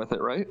winning with it,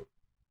 right?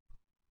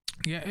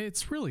 Yeah,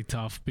 it's really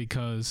tough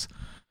because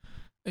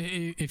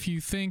if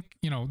you think,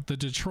 the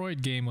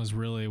Detroit game was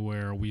really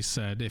where we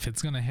said if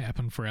it's going to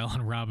happen for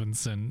Allen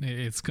Robinson,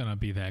 it's going to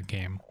be that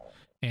game.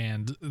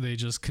 And they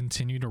just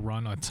continue to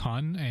run a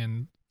ton,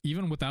 and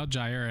even without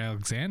Jair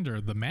Alexander,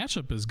 the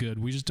matchup is good.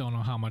 We just don't know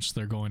how much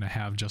they're going to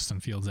have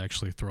Justin Fields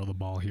actually throw the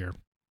ball here.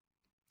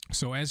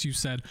 So as you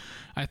said,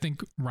 I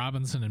think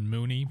Robinson and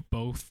Mooney,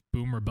 both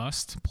boom or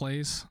bust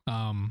plays.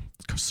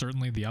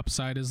 Certainly the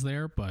upside is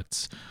there,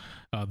 but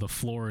the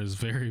floor is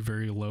very,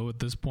 very low at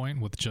this point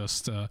with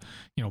just,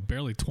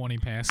 barely 20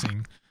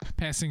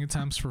 passing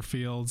attempts for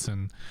Fields.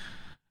 And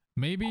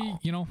maybe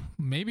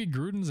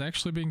Gruden's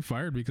actually being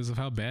fired because of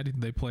how bad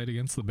they played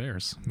against the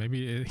Bears.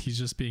 Maybe he's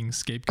just being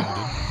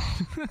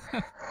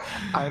scapegoated.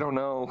 I don't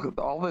know.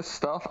 All this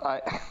stuff,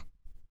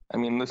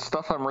 this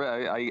stuff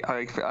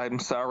I'm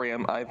sorry,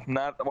 I'm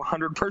not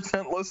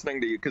 100%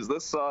 listening to you, because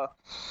this,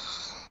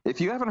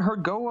 if you haven't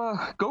heard,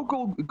 go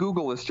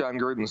Google this John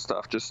Gruden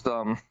stuff. Just,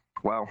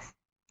 wow.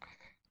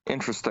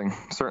 Interesting.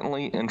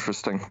 Certainly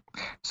interesting.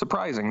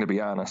 Surprising, to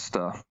be honest.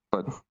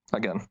 But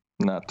again,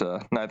 not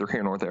neither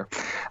here nor there.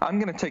 I'm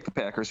going to take the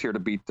Packers here to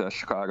beat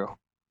Chicago.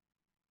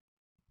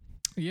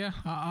 Yeah,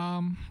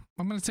 I'm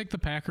going to take the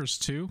Packers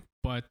too,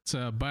 but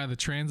by the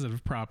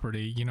transitive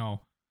property,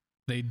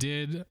 they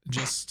did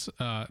just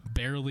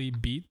barely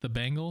beat the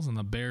Bengals, and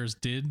the Bears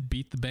did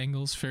beat the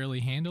Bengals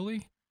fairly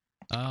handily.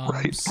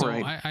 Right.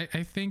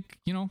 I think,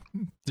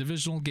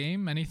 divisional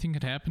game, anything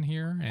could happen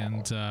here,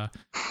 and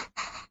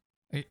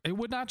it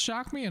would not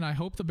shock me, and I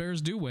hope the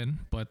Bears do win,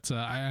 but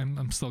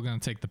I'm still going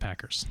to take the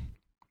Packers.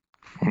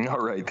 All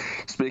right.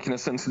 Speaking of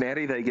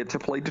Cincinnati, they get to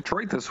play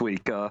Detroit this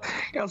week.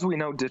 As we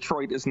know,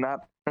 Detroit is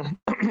not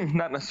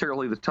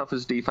necessarily the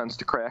toughest defense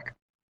to crack.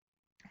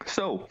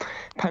 So,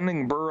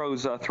 pending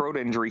Burrow's throat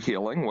injury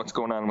healing, what's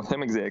going on with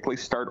him exactly?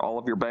 Start all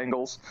of your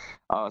Bengals.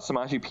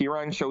 Samaje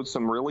Perine showed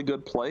some really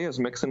good play as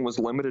Mixon was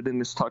limited in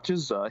his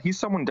touches. He's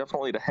someone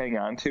definitely to hang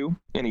on to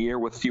in a year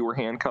with fewer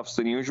handcuffs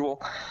than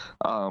usual.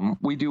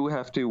 We do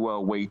have to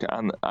wait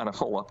on a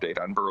full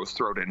update on Burrow's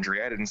throat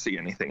injury. I didn't see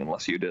anything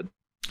unless you did.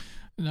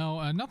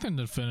 No, nothing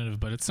definitive,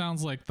 but it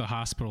sounds like the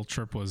hospital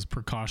trip was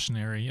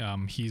precautionary.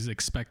 He's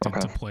expected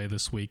to play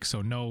this week,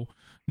 so no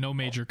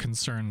major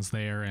concerns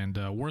there.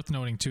 And worth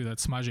noting, too, that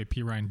Samaje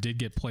Perine did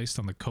get placed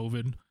on the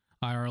COVID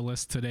IR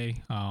list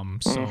today.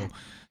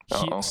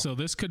 So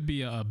this could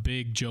be a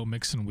big Joe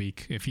Mixon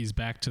week if he's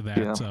back to that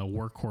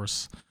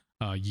workhorse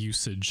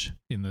usage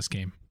in this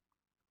game.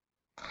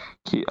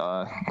 Keep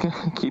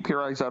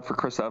your eyes out for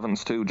Chris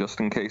Evans, too, just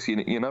in case.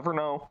 You never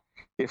know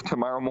if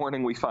tomorrow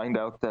morning we find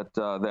out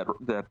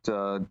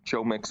that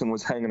Joe Mixon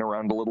was hanging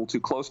around a little too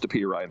close to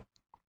Perine.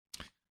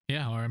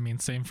 Yeah, or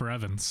same for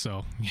Evans.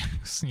 So,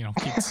 stay tuned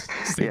I guess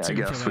for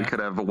that. We could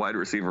have a wide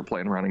receiver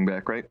playing running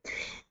back, right?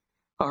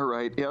 All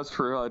right. As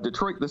for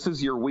Detroit, this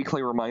is your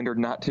weekly reminder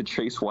not to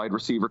chase wide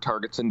receiver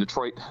targets in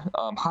Detroit.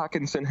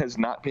 Hawkinson has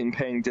not been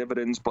paying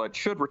dividends, but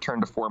should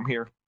return to form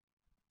here.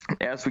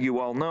 As you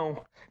all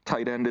know,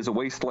 tight end is a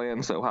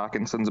wasteland, so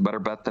Hawkinson's a better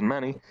bet than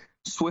many.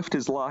 Swift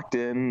is locked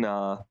in.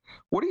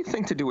 What do you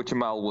think to do with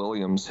Jamal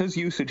Williams? His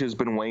usage has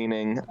been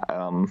waning.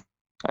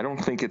 I don't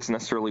think it's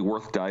necessarily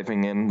worth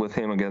diving in with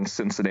him against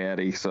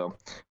Cincinnati. So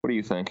what do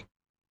you think?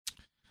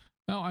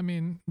 No, I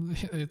mean,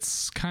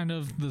 it's kind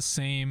of the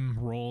same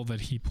role that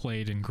he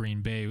played in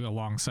Green Bay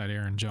alongside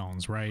Aaron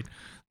Jones, right?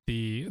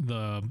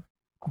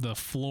 The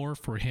floor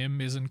for him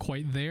isn't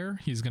quite there.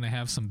 He's going to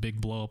have some big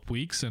blow up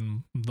weeks,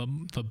 and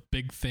the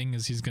big thing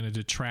is he's going to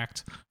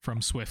detract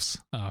from Swift's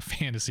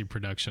fantasy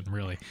production,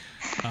 really.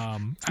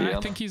 I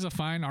think he's a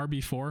fine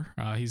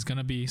RB4. He's going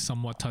to be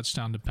somewhat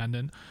touchdown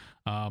dependent.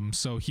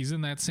 So he's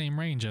in that same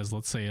range as,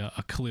 let's say,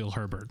 a Khalil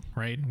Herbert,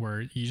 right?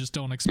 Where you just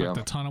don't expect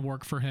a ton of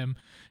work for him.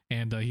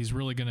 And he's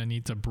really going to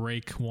need to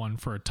break one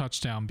for a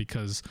touchdown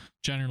because,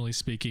 generally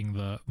speaking,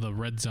 the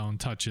red zone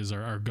touches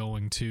are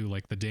going to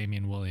like the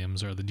Damian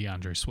Williams or the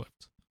DeAndre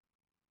Swift.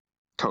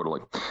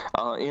 Totally.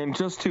 And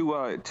just to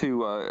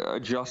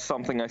adjust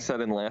something I said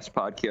in the last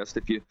podcast,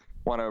 if you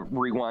want to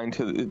rewind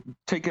to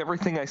take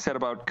everything I said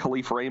about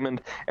Khalif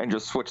Raymond and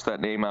just switch that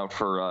name out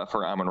for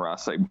Amon-Ra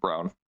St.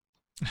 Brown.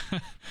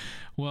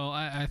 Well,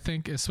 I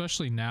think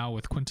especially now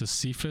with Quintus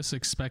Cephas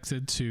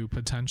expected to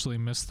potentially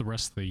miss the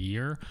rest of the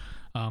year,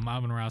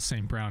 Amon-Ra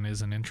St. Brown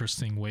is an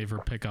interesting waiver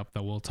pickup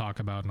that we'll talk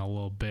about in a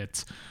little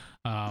bit.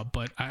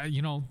 But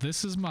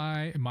this is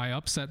my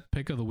upset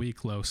pick of the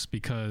week, Los,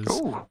 because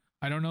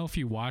I don't know if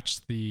you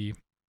watched the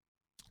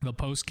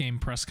post-game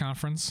press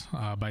conference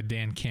by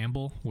Dan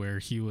Campbell, where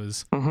he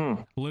was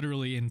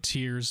literally in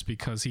tears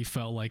because he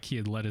felt like he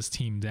had let his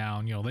team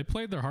down. They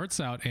played their hearts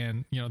out,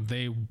 and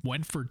they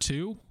went for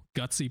two.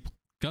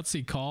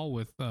 Gutsy call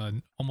with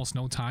almost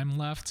no time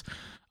left.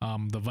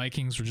 The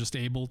Vikings were just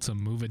able to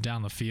move it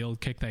down the field,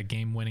 kick that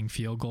game-winning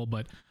field goal,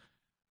 but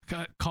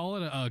call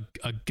it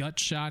a gut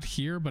shot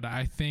here, but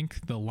I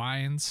think the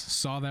Lions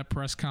saw that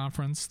press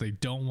conference. They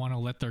don't want to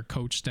let their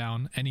coach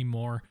down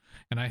anymore,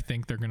 and I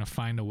think they're going to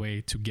find a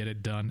way to get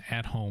it done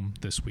at home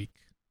this week.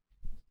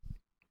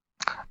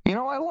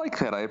 I like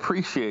that. I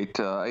appreciate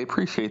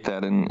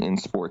that in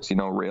sports,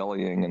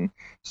 rallying and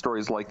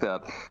stories like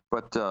that.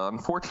 But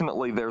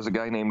unfortunately, there's a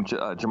guy named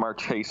Jamar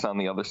Chase on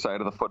the other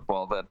side of the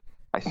football that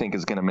I think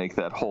is going to make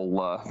that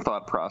whole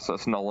thought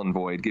process null and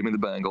void. Give me the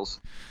Bengals.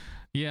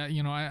 Yeah,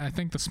 I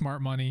think the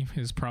smart money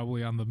is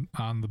probably on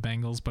the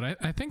Bengals, but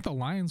I think the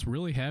Lions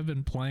really have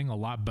been playing a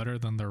lot better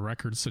than their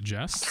record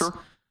suggests. Sure.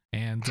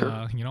 And, sure.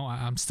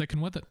 I'm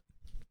sticking with it.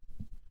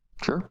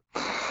 Sure.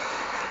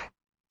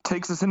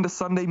 Takes us into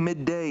Sunday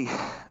midday.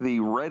 The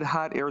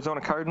red-hot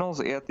Arizona Cardinals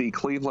at the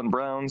Cleveland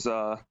Browns.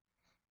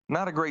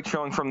 Not a great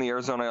showing from the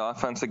Arizona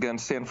offense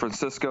against San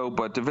Francisco,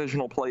 but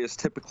divisional play is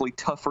typically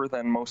tougher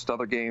than most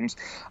other games.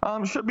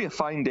 Should be a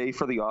fine day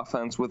for the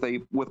offense with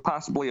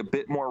possibly a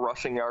bit more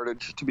rushing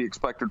yardage to be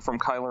expected from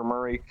Kyler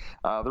Murray.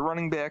 The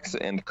running backs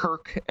and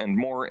Kirk and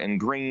Moore and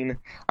Green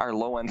are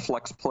low-end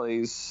flex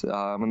plays,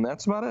 and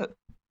that's about it.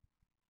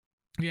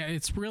 Yeah,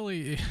 it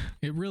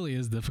really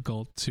is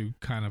difficult to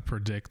kind of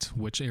predict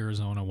which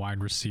Arizona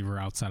wide receiver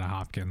outside of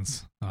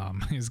Hopkins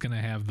is going to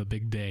have the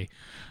big day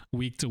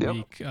week to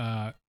week.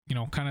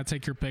 Kind of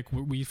take your pick.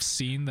 We've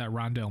seen that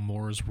Rondale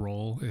Moore's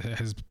role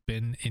has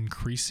been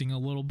increasing a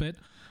little bit,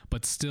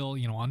 but still,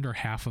 under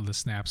half of the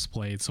snaps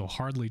played, so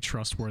hardly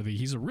trustworthy.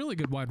 He's a really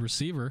good wide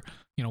receiver.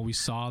 We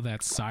saw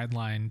that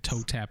sideline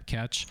toe tap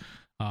catch.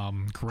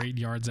 Great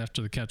yards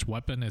after the catch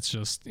weapon. It's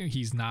just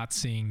he's not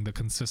seeing the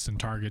consistent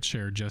target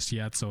share just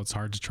yet, so it's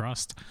hard to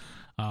trust.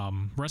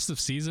 Rest of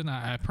season,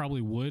 I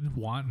probably would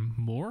want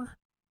more,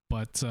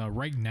 but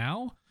right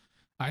now,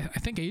 I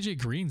think AJ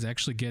Green's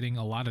actually getting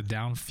a lot of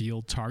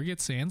downfield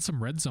targets and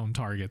some red zone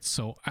targets.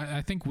 So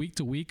I think week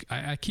to week,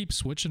 I keep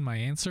switching my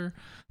answer,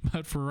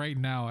 but for right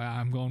now,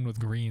 I'm going with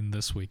Green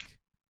this week.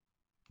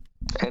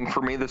 And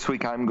for me this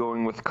week, I'm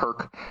going with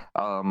Kirk.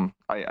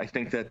 I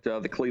think that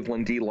the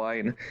Cleveland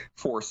D-line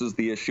forces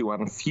the issue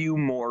on a few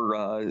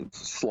more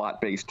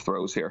slot-based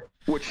throws here,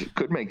 which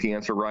could make the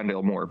answer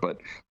Rondale Moore. But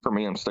for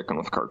me, I'm sticking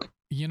with Kirk.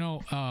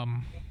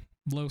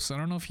 Los, I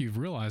don't know if you've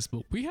realized,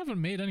 but we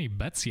haven't made any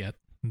bets yet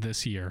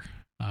this year.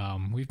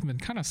 We've been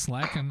kind of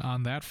slacking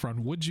on that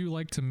front. Would you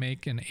like to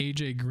make an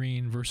AJ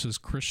Green versus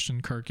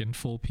Christian Kirk in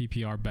full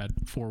PPR bet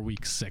for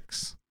week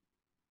 6?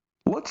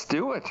 Let's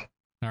do it.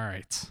 All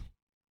right.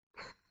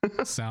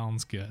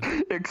 Sounds good.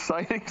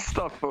 Exciting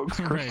stuff,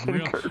 folks. Right,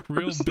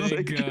 real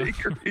big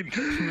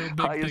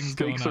highest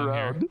stakes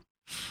around.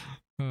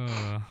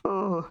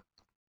 All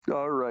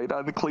right,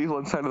 on the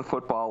Cleveland side of the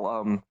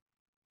football,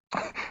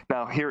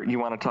 now here you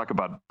want to talk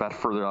about bet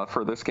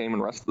for this game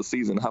and rest of the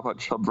season. How about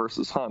Chubb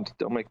versus Hunt?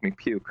 Don't make me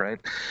puke, right?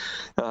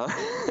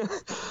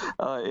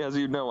 As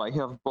you know, I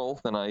have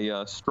both, and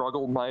I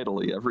struggle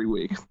mightily every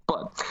week.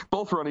 But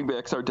both running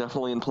backs are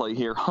definitely in play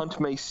here. Hunt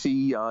may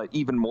see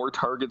even more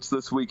targets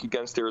this week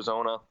against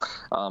Arizona,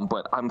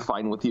 but I'm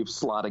fine with you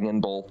slotting in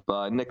both.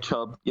 Nick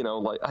Chubb,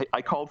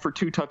 I called for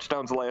 2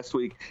 touchdowns last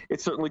week. It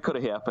certainly could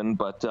have happened,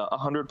 but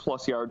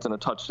 100-plus yards and a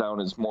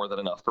touchdown is more than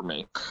enough for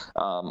me.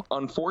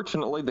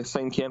 Unfortunately, the the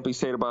same can't be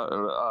said about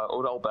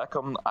Odell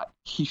Beckham.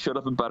 He should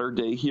have a better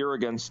day here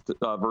against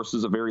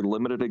versus a very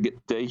limited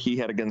day he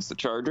had against the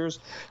Chargers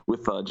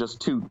with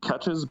just 2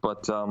 catches,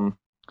 but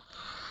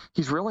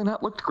he's really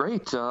not looked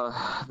great.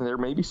 There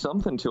may be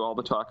something to all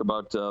the talk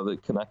about the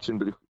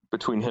connection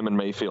between him and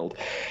Mayfield.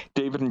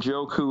 David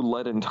Njoku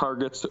led in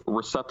targets,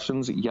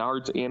 receptions,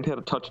 yards, and had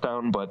a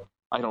touchdown, but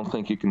I don't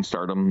think you can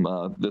start him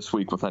this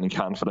week with any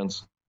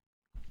confidence.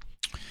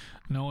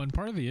 No, and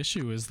part of the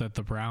issue is that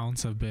the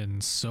Browns have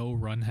been so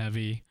run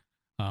heavy.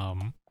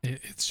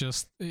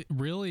 It's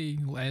really,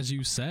 as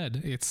you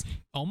said, it's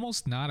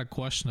almost not a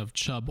question of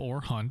Chubb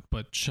or Hunt,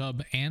 but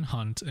Chubb and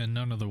Hunt and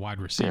none of the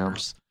wide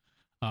receivers.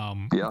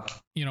 Yeah.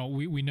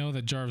 We know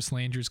that Jarvis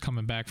Landry's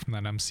coming back from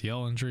that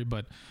MCL injury,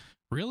 but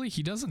really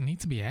he doesn't need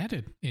to be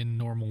added in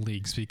normal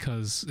leagues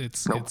because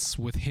it's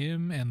with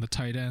him and the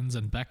tight ends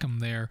and Beckham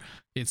there.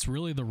 It's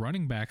really the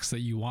running backs that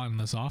you want in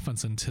this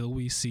offense until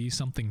we see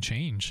something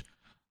change.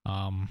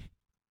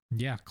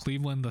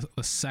 Cleveland,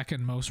 the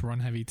second most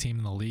run-heavy team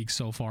in the league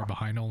so far,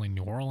 behind only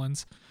New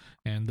Orleans,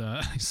 and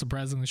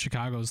surprisingly,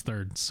 Chicago's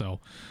third.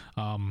 So,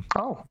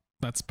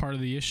 that's part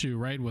of the issue,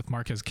 right, with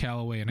Marquez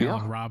Callaway and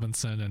Allen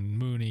Robinson and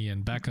Mooney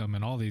and Beckham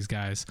and all these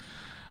guys.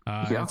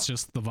 It's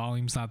just the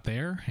volume's not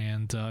there,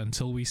 and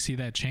until we see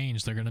that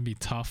change, they're going to be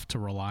tough to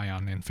rely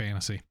on in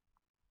fantasy.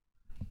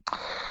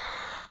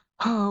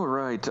 All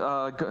right,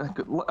 I'm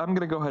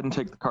going to go ahead and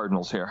take the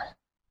Cardinals here.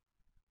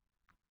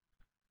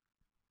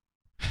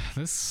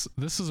 This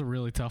is a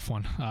really tough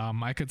one.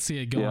 I could see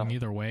it going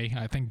either way.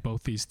 I think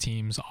both these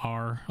teams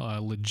are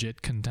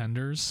legit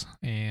contenders,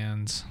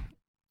 and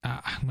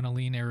I'm going to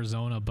lean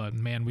Arizona, but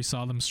man, we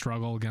saw them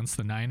struggle against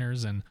the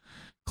Niners, and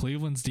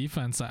Cleveland's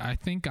defense, I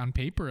think on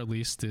paper at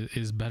least,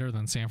 is better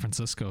than San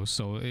Francisco.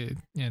 So,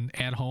 and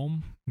at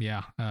home,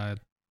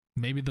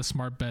 maybe the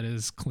smart bet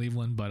is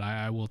Cleveland, but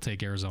I will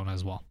take Arizona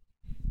as well.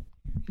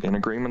 In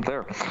agreement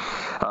there.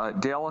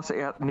 Dallas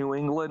at New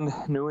England.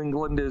 New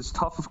England is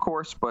tough, of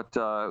course, but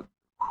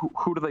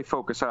who do they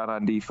focus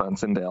on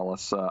defense in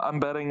Dallas? I'm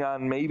betting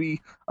on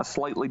maybe a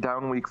slightly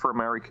down week for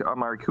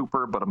Amari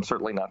Cooper, but I'm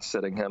certainly not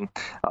sitting him.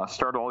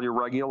 Start all your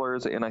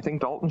regulars, and I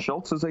think Dalton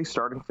Schultz is a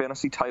starting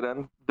fantasy tight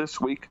end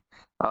this week,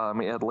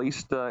 at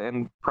least,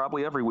 and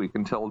probably every week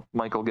until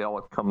Michael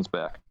Gallup comes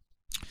back.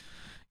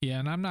 Yeah,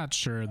 and I'm not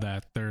sure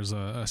that there's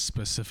a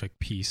specific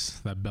piece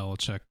that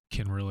Belichick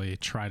can really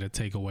try to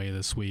take away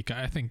this week.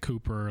 I think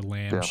Cooper,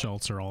 Lamb,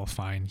 Schultz are all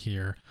fine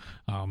here.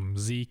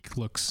 Zeke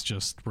looks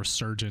just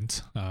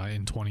resurgent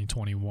in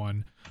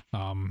 2021.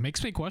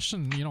 Makes me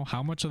question,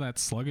 how much of that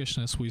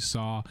sluggishness we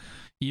saw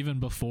even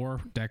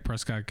before Dak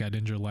Prescott got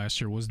injured last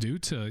year was due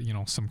to,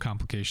 some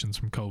complications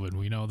from COVID.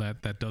 We know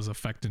that does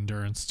affect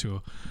endurance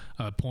to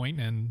a point,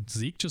 and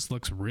Zeke just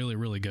looks really,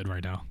 really good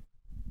right now.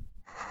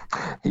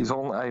 He's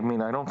only,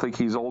 I don't think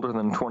he's older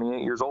than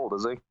 28 years old,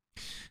 is he?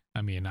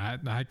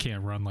 I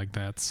can't run like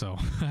that, so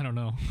I don't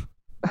know.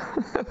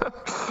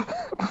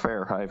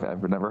 Fair.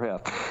 I've never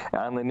have.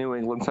 On the New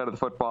England side of the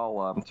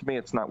football, to me,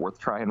 it's not worth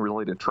trying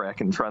really to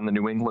track and trend the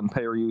New England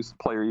player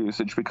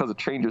usage because it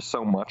changes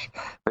so much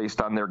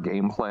based on their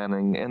game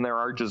planning, and there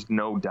are just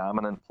no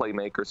dominant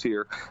playmakers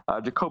here.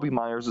 Jacoby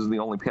Myers is the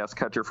only pass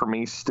catcher for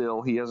me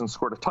still. He hasn't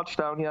scored a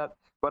touchdown yet,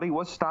 but he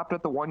was stopped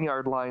at the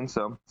 1-yard line,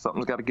 so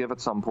something's got to give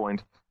at some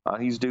point.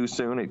 He's due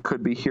soon. It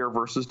could be here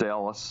versus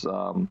Dallas.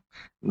 And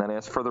then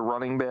as for the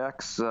running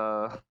backs,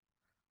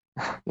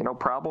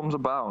 problems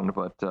abound,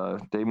 but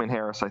Damon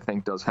Harris, I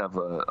think, does have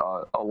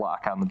a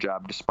lock on the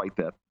job despite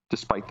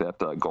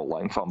that goal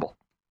line fumble.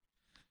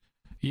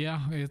 Yeah,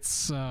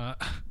 it's,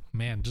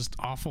 just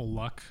awful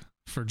luck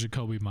for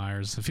Jacoby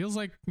Myers. It feels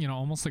like,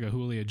 almost like a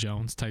Julio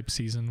Jones type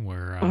season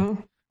where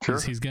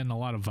he's getting a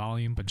lot of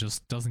volume, but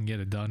just doesn't get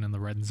it done in the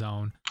red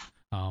zone.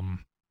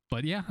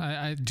 But yeah,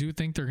 I do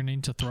think they're going to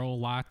need to throw a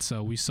lot.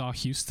 So we saw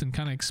Houston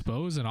kind of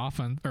expose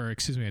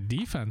a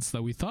defense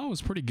that we thought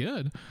was pretty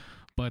good.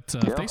 But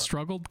if they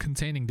struggled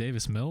containing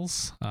Davis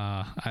Mills,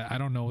 I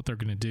don't know what they're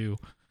going to do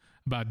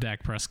about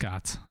Dak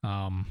Prescott.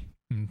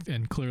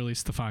 And clearly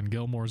Stephon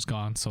Gilmore's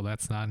gone, so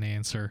that's not an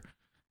answer.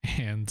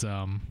 And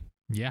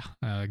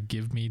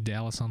give me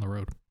Dallas on the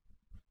road.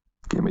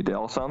 Give me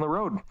Dallas on the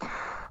road.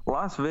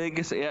 Las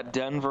Vegas at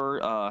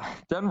Denver.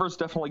 Denver's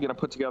definitely going to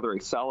put together a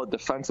solid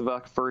defensive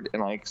effort,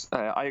 and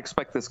I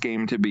expect this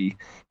game to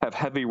have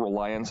heavy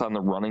reliance on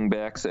the running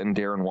backs and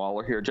Darren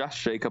Waller here.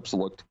 Josh Jacobs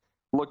looked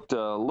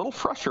a little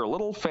fresher, a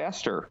little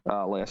faster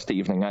last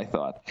evening, I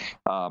thought.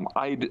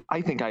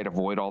 I think I'd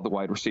avoid all the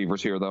wide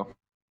receivers here, though.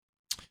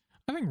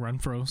 I think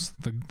Renfro's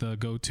the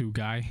go-to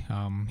guy.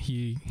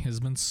 He has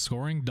been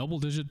scoring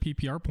double-digit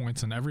PPR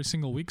points in every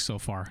single week so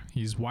far.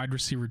 He's wide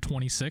receiver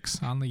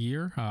 26 on the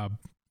year.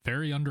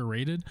 Very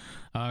underrated,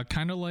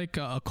 kind of like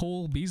a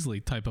Cole Beasley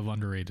type of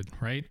underrated,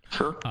 right?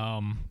 Sure.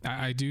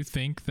 I do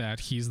think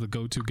that he's the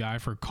go-to guy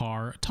for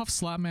Carr. Tough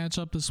slot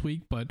matchup this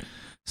week, but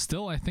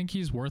still, I think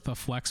he's worth a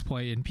flex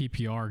play in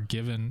PPR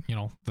given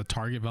the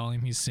target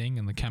volume he's seeing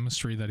and the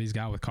chemistry that he's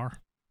got with Carr.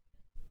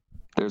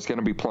 There's going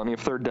to be plenty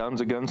of third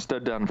downs against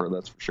Denver,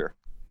 that's for sure.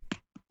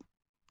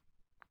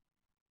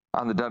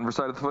 On the Denver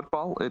side of the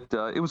football,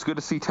 it was good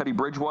to see Teddy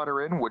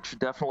Bridgewater in, which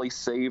definitely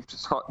saved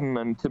Sutton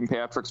and Tim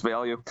Patrick's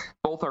value.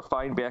 Both are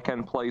fine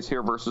back-end plays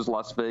here versus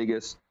Las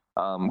Vegas.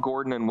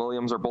 Gordon and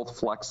Williams are both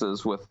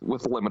flexes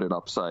with limited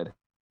upside.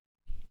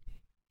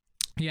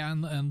 Yeah,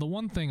 and the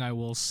one thing I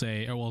will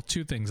say, or well,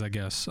 two things, I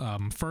guess.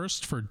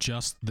 First, for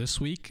just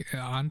this week,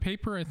 on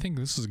paper, I think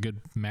this is a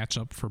good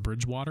matchup for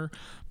Bridgewater,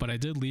 but I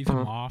did leave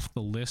him off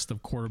the list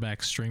of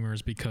quarterback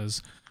streamers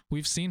because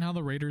we've seen how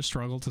the Raiders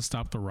struggle to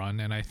stop the run,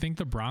 and I think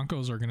the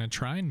Broncos are going to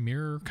try and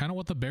mirror kind of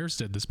what the Bears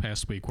did this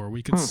past week, where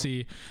we could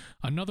see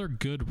another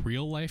good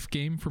real-life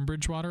game from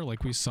Bridgewater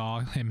like we saw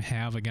him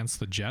have against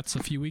the Jets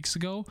a few weeks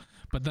ago,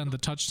 but then the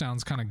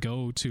touchdowns kind of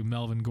go to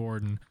Melvin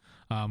Gordon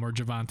or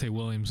Javonte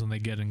Williams when they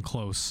get in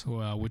close,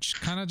 which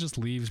kind of just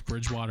leaves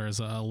Bridgewater as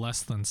a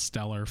less than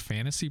stellar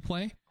fantasy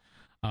play.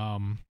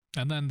 And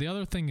then the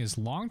other thing is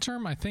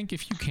long-term, I think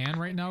if you can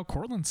right now,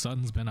 Courtland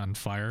Sutton's been on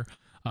fire.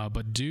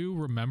 But do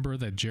remember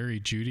that Jerry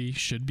Jeudy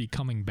should be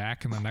coming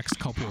back in the next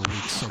couple of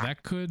weeks. So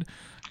that could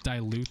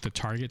dilute the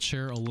target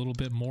share a little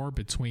bit more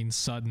between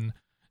Sutton,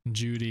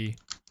 Jeudy,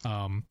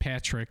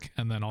 Patrick,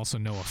 and then also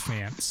Noah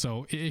Fant.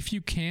 So if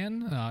you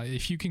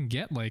can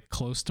get like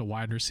close to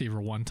wide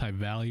receiver 1 type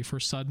value for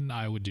Sutton,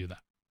 I would do that.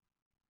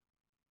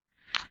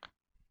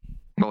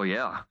 Well,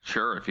 yeah,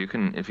 sure. If you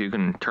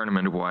can turn him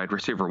into wide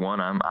receiver 1,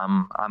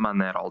 I'm on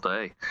that all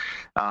day.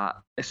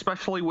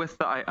 Especially with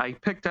I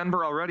picked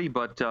Denver already,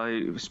 but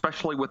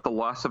especially with the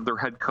loss of their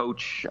head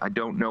coach, I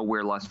don't know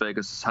where Las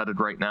Vegas is headed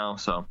right now.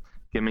 So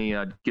give me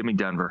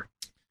Denver.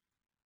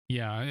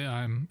 Yeah,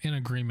 I'm in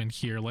agreement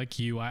here. Like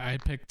you, I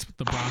picked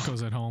the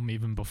Broncos at home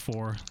even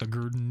before the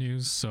Gruden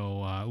news.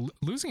 So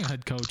losing a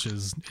head coach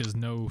is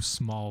no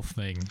small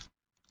thing.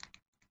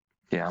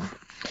 Yeah.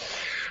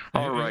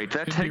 All right,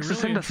 that takes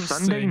us into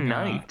Sunday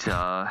night.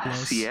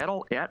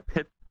 Seattle at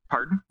Pitt.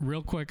 Pardon?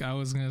 Real quick, I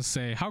was going to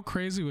say, how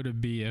crazy would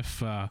it be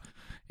if a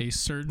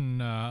certain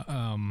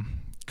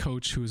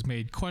coach who's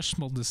made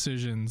questionable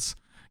decisions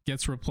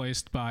gets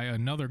replaced by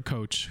another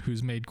coach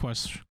who's made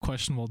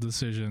questionable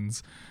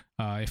decisions?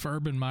 If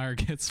Urban Meyer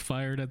gets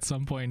fired at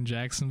some point in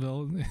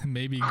Jacksonville,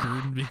 maybe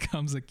Gruden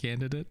becomes a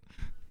candidate.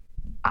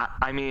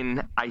 I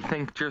mean, I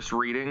think just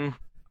reading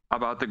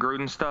about the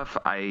Gruden stuff,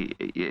 I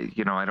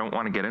don't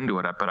want to get into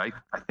it, but I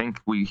think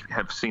we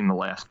have seen the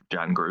last of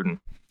John Gruden.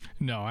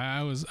 No,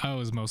 I was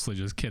mostly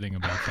just kidding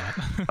about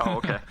that. Oh,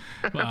 okay.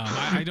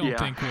 I don't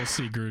think we'll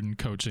see Gruden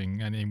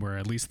coaching anywhere,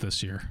 at least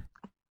this year.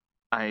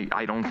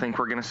 I don't think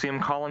we're going to see him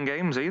calling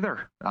games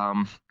either.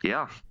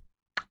 Yeah.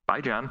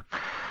 Bye, John.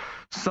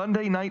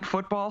 Sunday night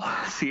football,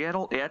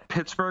 Seattle at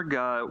Pittsburgh.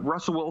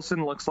 Russell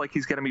Wilson looks like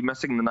he's going to be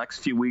missing the next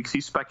few weeks.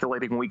 He's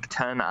speculating week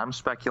 10. I'm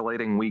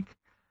speculating week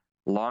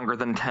longer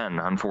than 10,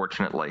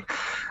 unfortunately.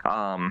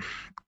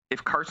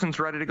 If Carson's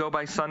ready to go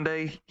by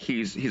Sunday,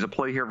 he's a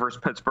play here versus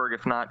Pittsburgh.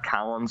 If not,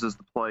 Collins is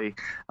the play.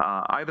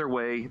 Either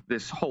way,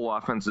 this whole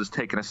offense is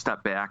taking a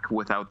step back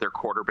without their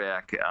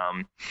quarterback.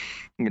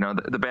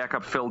 The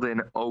backup filled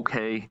in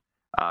okay,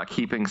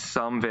 keeping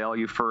some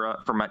value for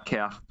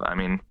Metcalf. I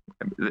mean,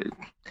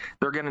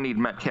 they're going to need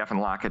Metcalf and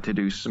Lockett to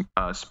do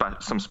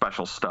some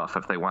special stuff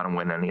if they want to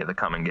win any of the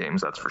coming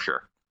games. That's for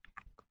sure.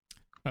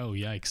 Oh,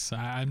 yikes.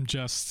 I'm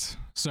just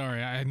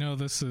sorry. I know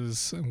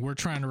we're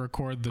trying to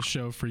record the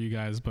show for you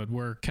guys, but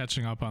we're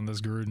catching up on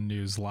this Gruden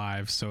news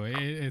live. So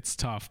it's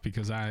tough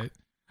because I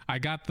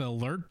got the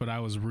alert, but I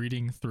was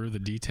reading through the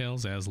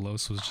details as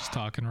Los was just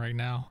talking right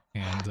now.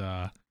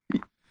 And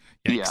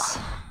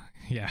yikes.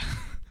 Yeah.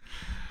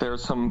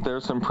 There's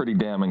some pretty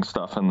damning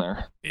stuff in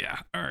there. Yeah.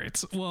 All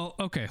right. Well,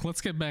 okay. Let's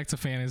get back to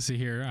fantasy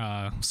here.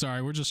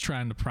 Sorry, we're just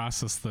trying to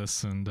process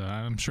this, and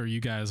I'm sure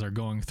you guys are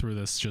going through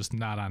this just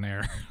not on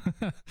air.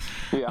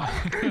 Yeah.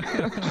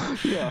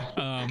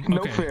 Yeah.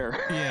 No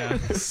fair. Yeah.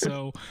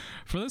 So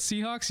for the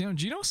Seahawks,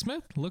 Geno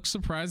Smith looks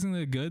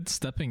surprisingly good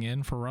stepping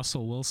in for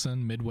Russell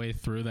Wilson midway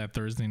through that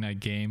Thursday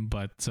night game,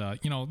 but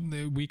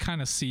we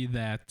kind of see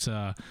that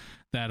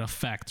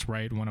effect,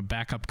 right? When a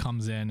backup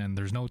comes in and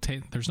there's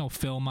no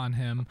film on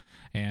him,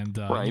 and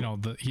right.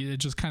 It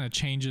just kind of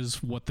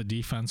changes what the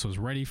defense was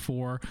ready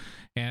for,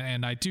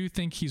 and I do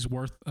think he's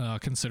worth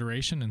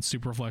consideration in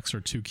Superflex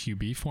or 2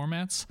 QB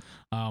formats.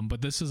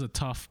 But this is a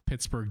tough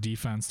Pittsburgh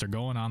defense. They're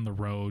going on the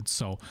road,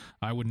 so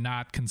I would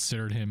not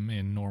consider him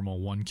in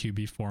normal 1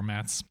 QB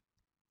formats.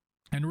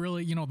 And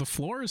really, the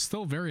floor is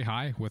still very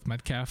high with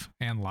Metcalf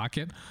and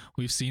Lockett.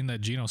 We've seen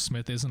that Geno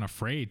Smith isn't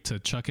afraid to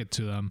chuck it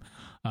to them,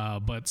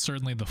 but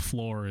certainly the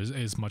floor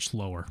is much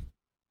lower.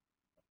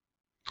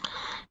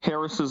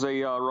 Harris is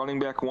a running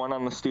back 1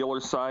 on the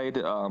Steelers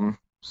side.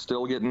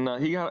 Still getting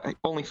he got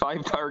only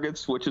 5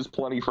 targets, which is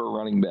plenty for a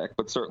running back,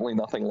 but certainly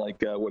nothing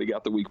like what he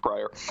got the week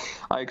prior.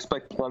 I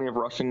expect plenty of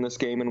rushing this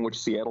game, in which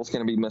Seattle's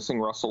going to be missing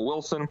Russell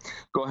Wilson.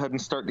 Go ahead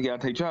and start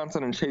Deontay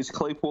Johnson and Chase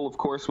Claypool, of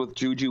course, with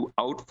Juju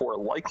out for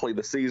likely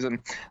the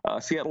season.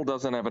 Seattle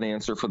doesn't have an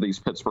answer for these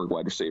Pittsburgh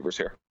wide receivers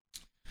here.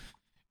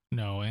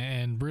 No,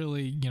 and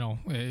really,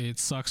 it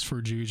sucks for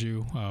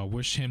Juju.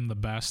 Wish him the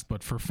best,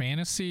 but for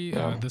fantasy,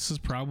 this is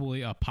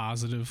probably a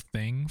positive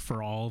thing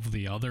for all of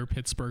the other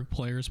Pittsburgh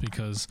players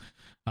because,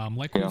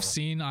 we've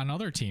seen on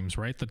other teams,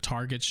 right, the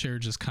target share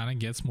just kind of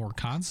gets more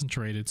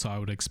concentrated. So I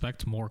would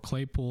expect more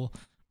Claypool,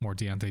 more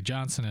Deontay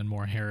Johnson, and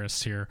more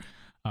Harris here.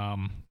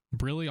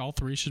 Really, all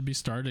three should be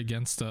started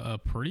against a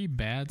pretty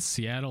bad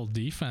Seattle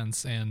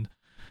defense, and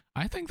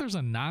I think there's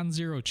a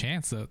non-zero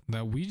chance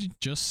that we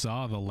just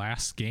saw the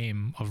last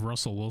game of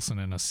Russell Wilson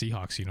in a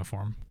Seahawks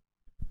uniform.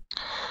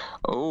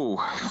 Oh,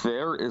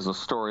 there is a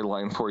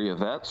storyline for you.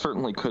 That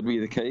certainly could be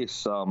the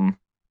case.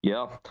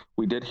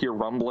 We did hear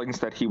rumblings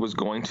that he was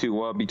going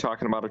to be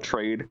talking about a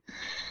trade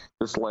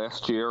this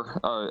last year,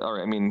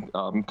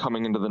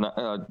 coming into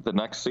the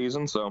next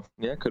season. So,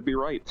 yeah, could be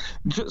right.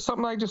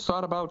 Something I just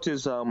thought about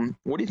is,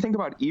 what do you think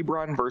about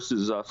Ebron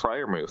versus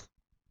Freiermuth?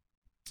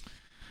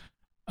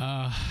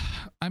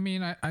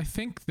 I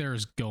think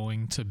there's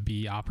going to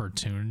be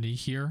opportunity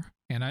here.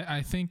 And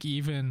I think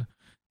even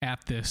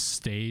at this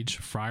stage,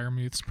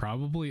 Freiermuth's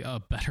probably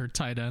a better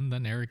tight end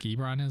than Eric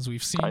Ebron is.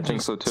 We've seen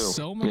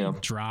so many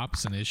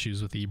drops and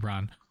issues with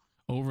Ebron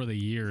over the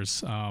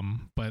years.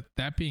 But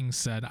that being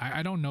said,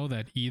 I don't know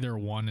that either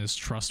one is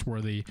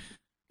trustworthy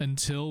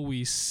until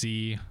we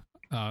see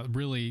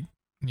really,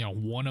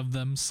 one of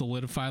them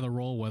solidify the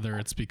role, whether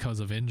it's because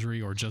of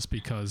injury or just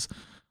because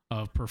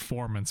of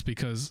performance,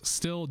 because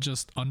still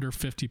just under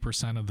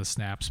 50% of the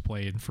snaps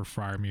played for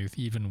Freiermuth,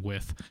 even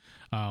with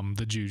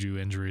the Juju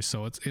injury.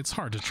 So it's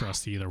hard to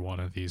trust either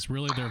one of these.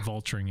 Really, they're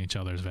vulturing each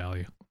other's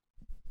value.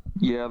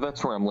 Yeah,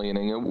 that's where I'm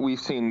leaning. We've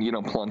seen,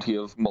 plenty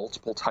of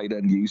multiple tight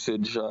end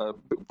usage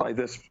by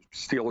this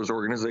Steelers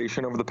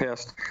organization over the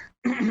past,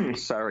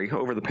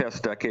 over the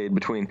past decade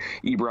between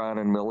Ebron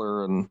and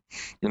Miller, and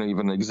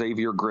even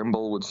Xavier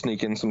Grimble would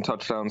sneak in some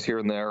touchdowns here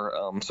and there.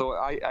 So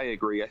I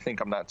agree. I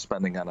think I'm not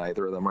spending on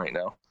either of them right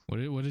now.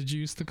 What did you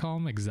used to call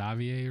him?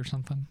 Xavier or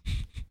something?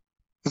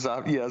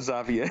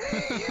 Xavier.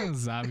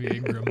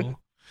 Xavier Grimble.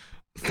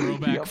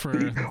 Throwback for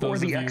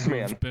those of you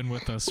who've been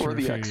with us for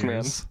a few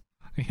years.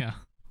 Yeah.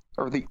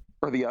 Or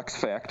the X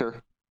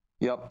Factor.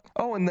 Yep.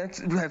 Oh, and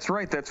that's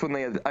right. That's when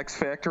they had X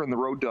Factor and the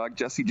Road Dogg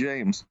Jesse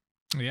James.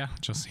 Yeah,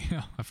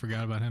 I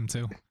forgot about him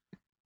too.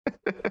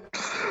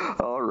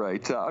 All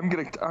right. I'm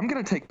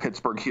gonna take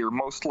Pittsburgh here,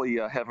 mostly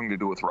having to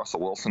do with Russell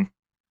Wilson.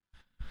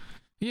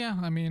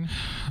 Yeah,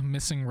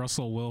 missing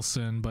Russell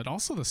Wilson, but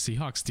also the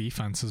Seahawks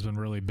defense has been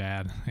really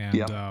bad.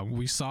 And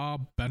we saw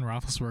Ben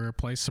Roethlisberger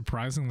play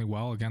surprisingly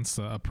well against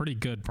a pretty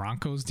good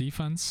Broncos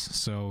defense.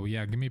 So,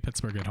 yeah, give me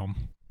Pittsburgh at home.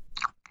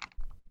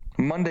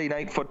 Monday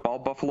Night Football,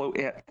 Buffalo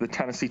at the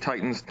Tennessee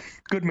Titans.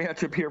 Good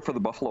matchup here for the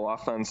Buffalo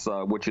offense,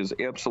 which is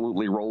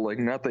absolutely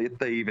rolling. Not that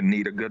they even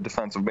need a good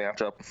defensive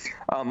matchup.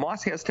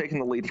 Moss has taken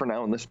the lead for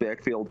now in this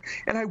backfield,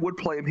 and I would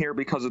play him here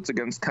because it's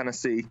against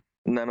Tennessee.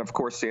 And then, of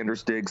course,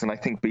 Sanders, Diggs, and I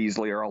think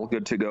Beasley are all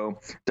good to go.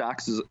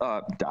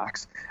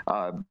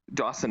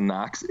 Dawson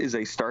Knox is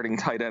a starting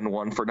tight end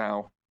one for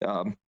now.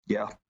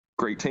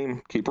 Great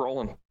team. Keep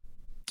rolling.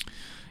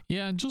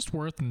 Yeah, and just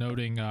worth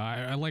noting,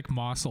 I like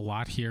Moss a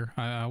lot here.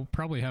 I'll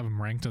probably have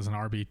him ranked as an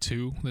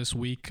RB2 this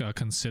week,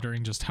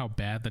 considering just how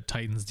bad the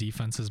Titans'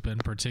 defense has been,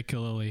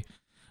 particularly,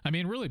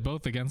 really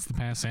both against the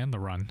pass and the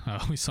run.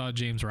 We saw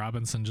James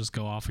Robinson just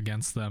go off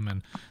against them,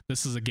 and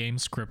this is a game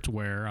script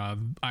where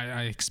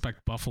I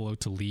expect Buffalo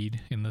to lead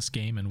in this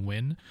game and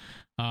win.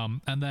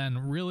 And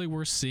then really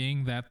we're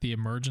seeing that the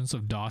emergence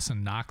of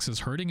Dawson Knox is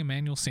hurting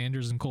Emmanuel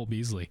Sanders and Cole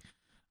Beasley.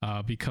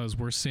 Because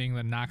we're seeing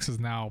that Knox is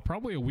now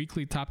probably a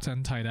weekly top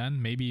 10 tight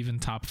end, maybe even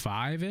top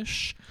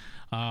 5-ish.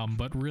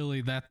 But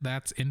really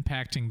that's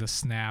impacting the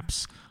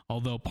snaps,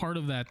 although part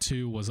of that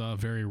too was a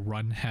very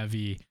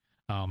run-heavy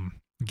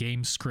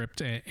game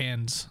script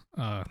and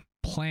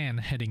plan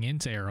heading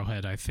into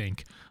Arrowhead, I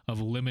think, of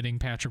limiting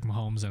Patrick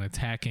Mahomes and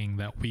attacking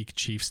that weak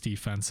Chiefs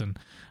defense. And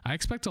I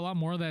expect a lot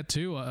more of that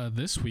too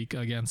this week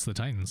against the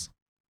Titans.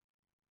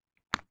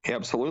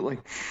 Absolutely.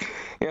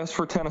 As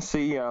for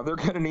Tennessee, they're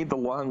going to need the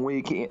long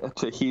week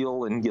to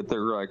heal and get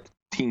their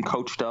team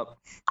coached up.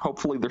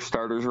 Hopefully their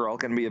starters are all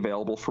going to be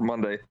available for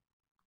Monday.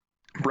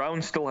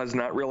 Brown still has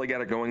not really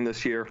got it going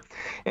this year,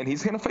 and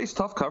he's going to face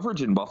tough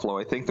coverage in Buffalo.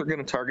 I think they're going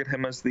to target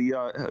him as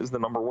the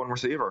number one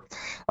receiver.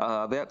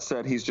 That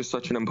said, he's just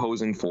such an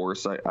imposing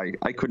force.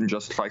 I couldn't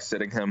justify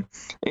sitting him,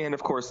 and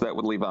of course that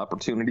would leave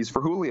opportunities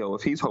for Julio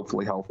if he's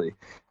hopefully healthy.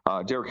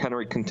 Derrick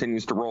Henry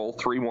continues to roll,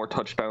 3 more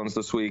touchdowns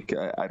this week.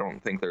 I don't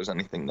think there's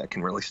anything that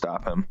can really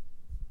stop him.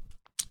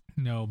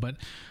 No, but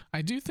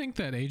I do think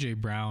that A.J.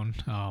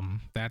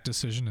 Brown, that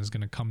decision is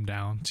going to come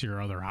down to your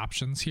other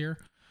options here.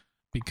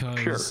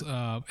 Because,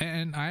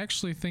 and I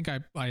actually think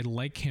I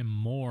like him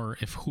more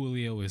if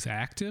Julio is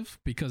active,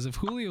 because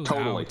if Julio's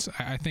out,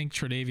 I think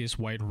Tre'Davious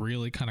White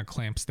really kind of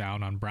clamps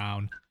down on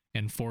Brown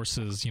and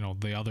forces,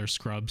 the other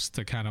scrubs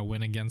to kind of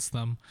win against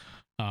them.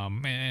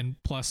 And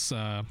plus,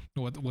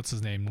 what's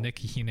his name? Nick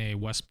Ihine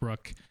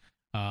Westbrook.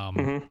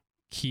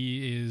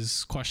 he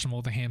is questionable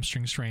with a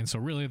hamstring strain. So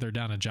really, they're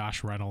down to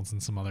Josh Reynolds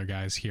and some other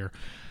guys here.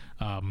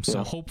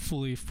 So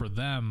hopefully for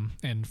them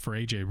and for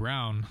AJ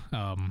Brown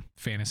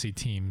fantasy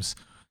teams,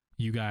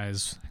 you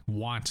guys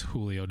want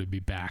Julio to be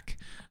back.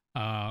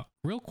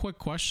 Real quick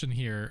question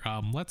here.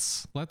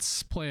 Let's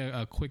play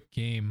a quick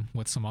game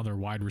with some other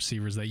wide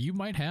receivers that you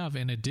might have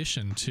in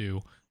addition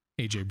to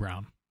AJ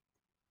Brown.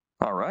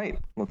 All right,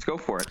 let's go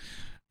for it.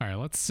 All right,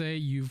 let's say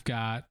you've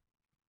got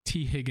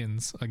T.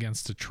 Higgins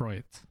against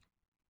Detroit.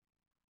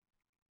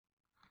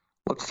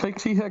 Let's take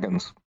T.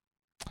 Higgins.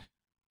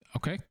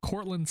 Okay,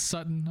 Courtland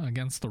Sutton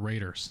against the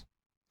Raiders.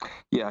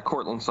 Yeah,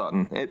 Courtland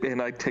Sutton,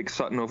 and I'd take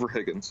Sutton over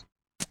Higgins.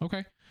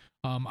 Okay.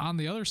 On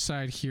the other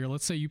side here,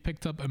 let's say you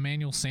picked up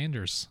Emmanuel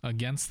Sanders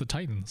against the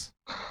Titans.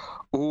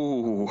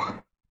 Ooh.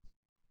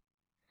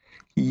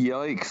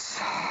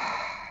 Yikes.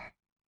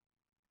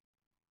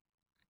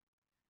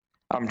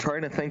 I'm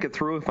trying to think it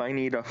through if I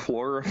need a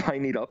floor or if I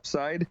need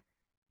upside.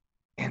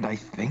 And I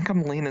think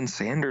I'm leaning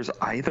Sanders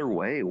either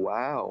way.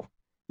 Wow.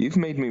 You've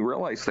made me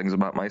realize things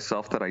about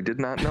myself that I did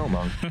not know,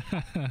 Monk.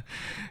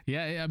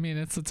 Yeah, I mean,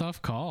 it's a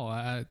tough call.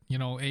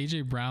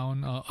 AJ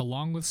Brown,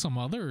 along with some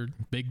other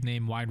big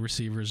name wide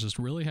receivers, just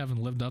really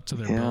haven't lived up to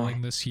their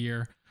billing this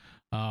year.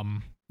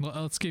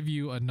 Let's give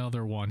you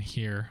another one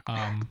here.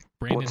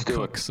 Brandon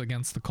Cooks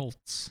against the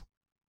Colts.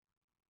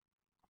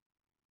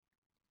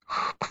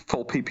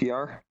 Full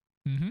PPR?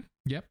 Mm-hmm.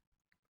 Yep.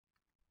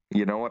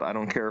 You know what? I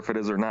don't care if it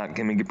is or not.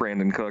 Give me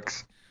Brandon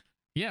Cooks.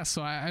 Yeah,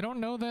 so I don't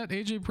know that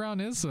AJ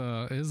Brown is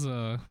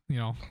you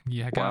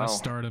gotta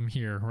start him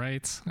here,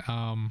 right?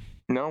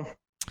 No.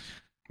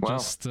 Wow.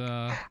 Just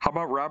how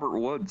about Robert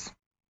Woods?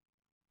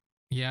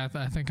 Yeah,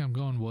 I think I'm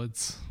going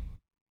Woods.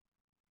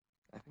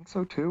 I think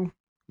so too.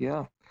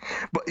 Yeah,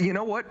 but you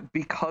know what?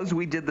 Because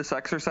we did this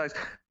exercise,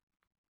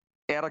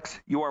 addicts,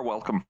 you are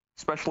welcome.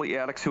 Especially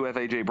addicts who have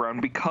AJ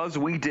Brown. Because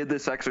we did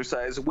this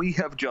exercise, we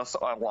have just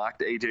unlocked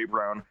AJ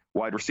Brown,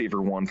 wide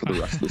receiver 1 for the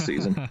rest of the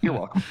season. You're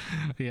welcome.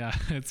 Yeah,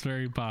 it's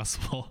very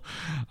possible.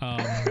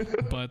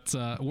 But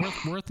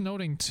worth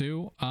noting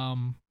too,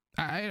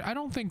 I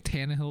don't think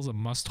Tannehill's a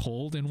must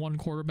hold in one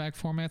quarterback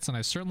formats, and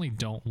I certainly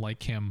don't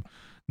like him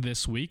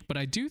this week, but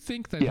I do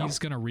think that he's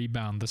going to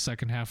rebound the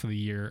second half of the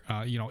year.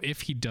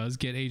 If he does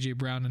get AJ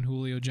Brown and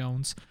Julio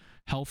Jones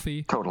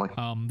healthy. Totally.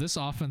 This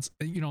offense,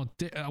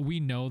 we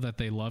know that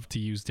they love to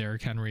use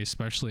Derrick Henry,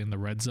 especially in the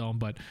red zone,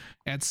 but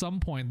at some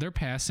point their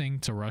passing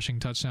to rushing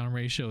touchdown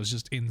ratio is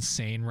just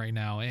insane right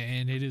now,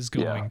 and it is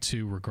going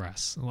to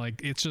regress.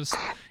 Like,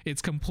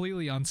 it's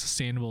completely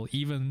unsustainable,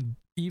 even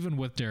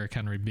with Derrick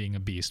Henry being a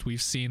beast.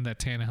 We've seen that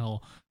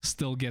Tannehill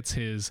still gets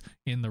his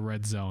in the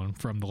red zone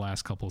from the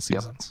last couple of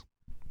seasons.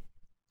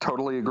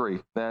 Totally agree.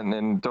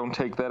 And don't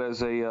take that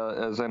as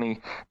any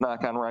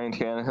knock on Ryan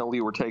Tannehill.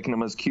 You were taking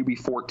him as QB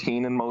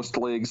 14 in most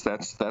leagues.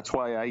 That's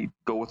why I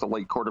go with a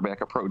late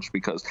quarterback approach,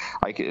 because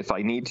if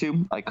I need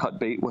to, I cut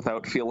bait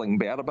without feeling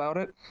bad about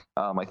it.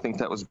 I think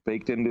that was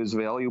baked into his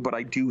value, but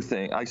I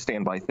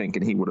stand by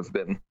thinking he would have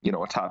been,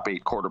 a top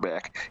 8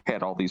 quarterback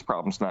had all these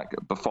problems not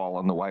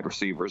befallen the wide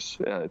receivers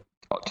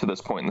to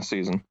this point in the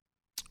season.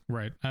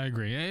 Right. I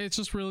agree. It's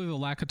just really the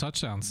lack of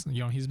touchdowns.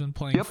 He's been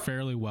playing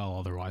fairly well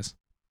otherwise.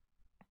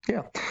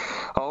 Yeah.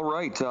 All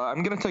right.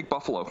 I'm going to take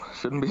Buffalo.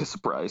 Shouldn't be a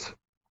surprise.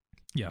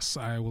 Yes,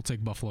 I will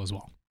take Buffalo as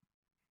well.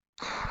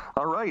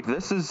 All right.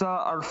 This is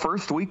our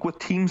first week with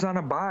teams on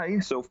a bye.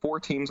 So 4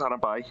 teams on a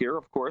bye here,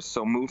 of course.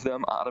 So move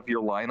them out of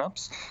your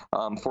lineups.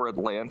 For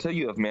Atlanta,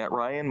 you have Matt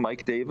Ryan,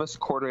 Mike Davis,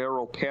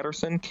 Cordero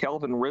Patterson,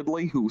 Calvin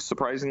Ridley, who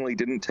surprisingly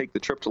didn't take the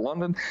trip to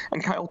London,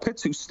 and Kyle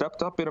Pitts, who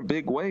stepped up in a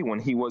big way when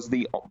he was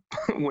the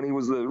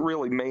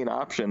really main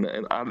option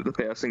out of the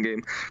passing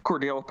game.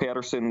 Cordero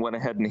Patterson went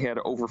ahead and had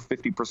over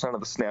 50%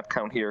 of the snap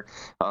count here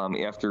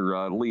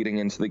after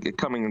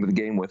coming into the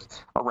game with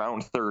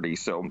around 30.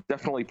 So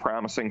definitely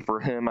promising for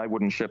him. I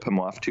wouldn't ship him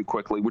off too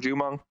quickly. Would you,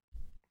 Mung?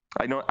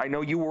 I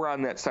know you were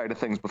on that side of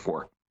things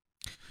before.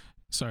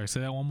 Sorry,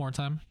 say that one more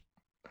time.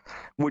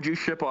 Would you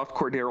ship off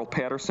Cordero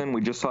Patterson? We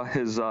just saw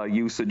his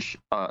usage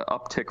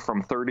uptick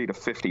from 30 to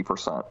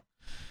 50%.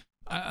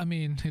 I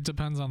mean, it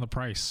depends on the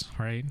price,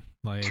 right?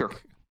 Like, sure.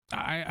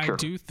 I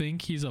do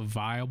think he's a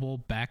viable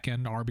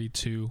back-end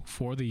RB2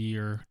 for the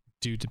year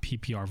due to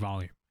PPR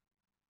volume.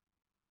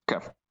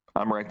 Okay.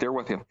 I'm right there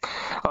with you.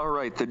 All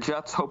right, the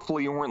Jets,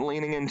 hopefully you weren't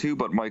leaning into,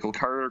 but Michael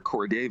Carter,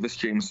 Corey Davis,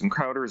 Jameson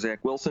Crowder,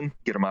 Zach Wilson,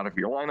 get them out of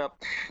your lineup.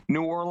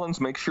 New Orleans,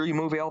 make sure you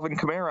move Alvin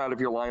Kamara out of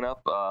your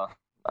lineup.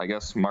 I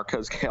guess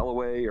Marquez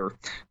Callaway or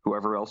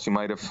whoever else you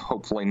might have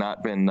hopefully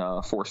not been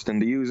forced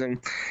into using.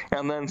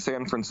 And then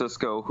San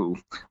Francisco, who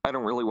I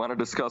don't really want to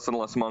discuss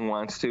unless Mung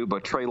wants to,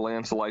 but Trey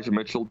Lance, Elijah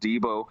Mitchell,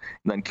 Debo,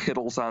 and then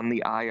Kittle's on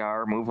the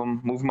IR. Move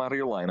them out of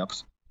your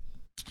lineups.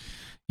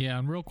 Yeah,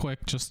 and real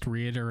quick, just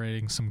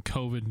reiterating some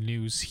COVID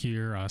news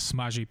here.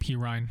 Samaje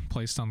Perine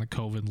placed on the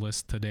COVID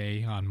list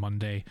today on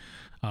Monday.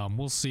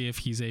 We'll see if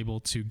he's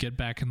able to get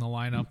back in the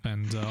lineup,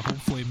 and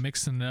hopefully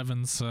Mixon and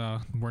Evans,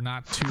 we're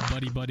not too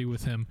buddy-buddy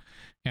with him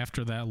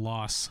after that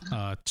loss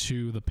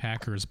to the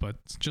Packers, but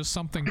just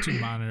something to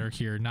monitor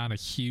here. Not a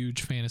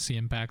huge fantasy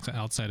impact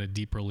outside of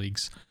deeper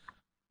leagues.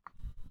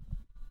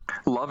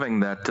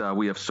 Loving that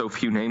we have so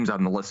few names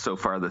on the list so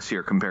far this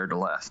year compared to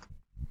last.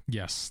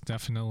 Yes,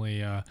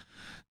 definitely.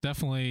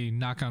 Definitely,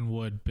 knock on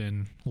wood,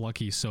 been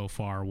lucky so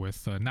far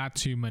with not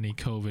too many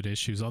COVID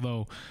issues,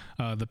 although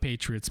the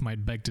Patriots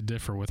might beg to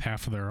differ with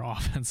half of their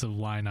offensive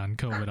line on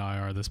COVID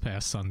IR this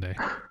past Sunday.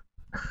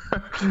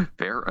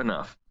 Fair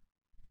enough.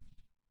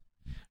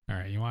 All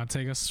right, you want to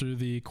take us through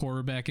the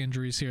quarterback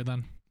injuries here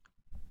then?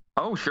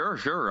 Oh, sure.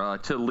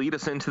 To lead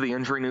us into the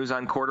injury news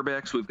on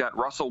quarterbacks, we've got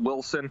Russell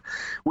Wilson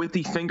with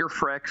the finger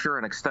fracture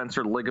and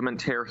extensor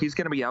ligament tear. He's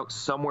going to be out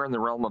somewhere in the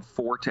realm of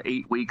 4 to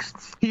 8 weeks.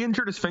 He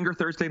injured his finger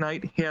Thursday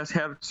night. He has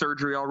had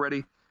surgery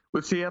already.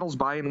 With Seattle's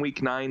bye in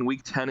Week 9,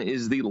 Week 10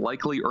 is the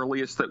likely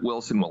earliest that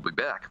Wilson will be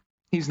back.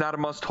 He's not a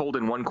must-hold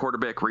in one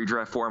quarterback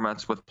redraft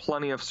formats with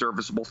plenty of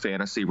serviceable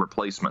fantasy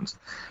replacements.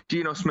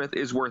 Geno Smith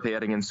is worth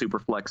adding in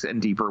Superflex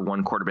and deeper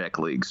one quarterback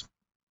leagues.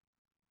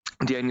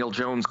 Daniel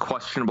Jones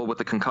questionable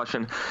with a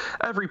concussion.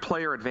 Every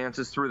player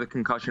advances through the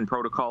concussion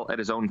protocol at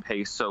his own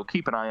pace, so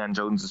keep an eye on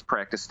Jones's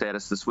practice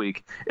status this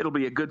week. It'll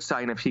be a good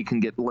sign if he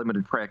can get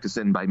limited practice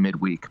in by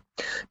midweek.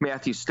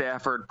 Matthew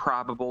Stafford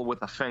probable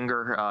with a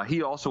finger.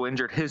 He also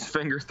injured his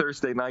finger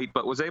Thursday night,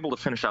 but was able to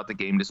finish out the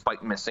game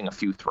despite missing a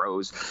few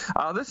throws.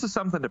 This is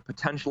something to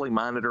potentially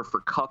monitor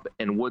for Kupp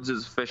and Woods'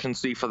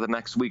 efficiency for the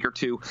next week or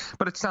two,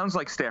 but it sounds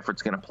like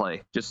Stafford's going to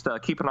play. Just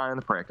keep an eye on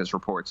the practice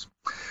reports.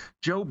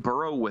 Joe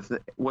Burrow with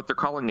what they're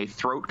calling a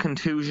throat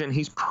contusion.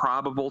 He's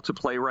probable to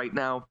play right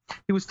now.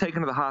 He was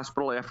taken to the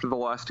hospital after the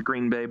loss to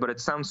Green Bay, but it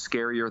sounds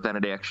scarier than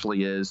it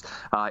actually is.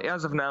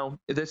 As of now,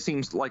 this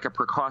seems like a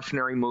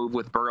precautionary move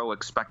with Burrow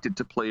expected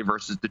to play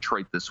versus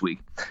Detroit this week.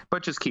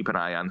 But just keep an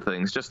eye on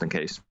things just in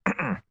case.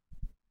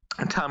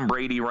 Tom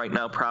Brady right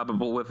now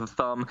probable with a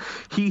thumb.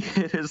 He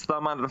hit his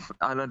thumb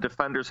on a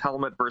defender's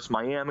helmet versus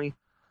Miami.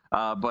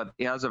 But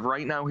as of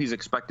right now, he's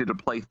expected to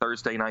play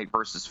Thursday night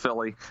versus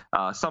Philly.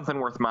 Something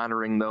worth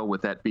monitoring, though,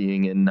 with that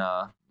being in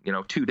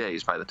 2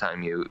 days by the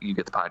time you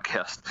get the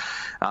podcast.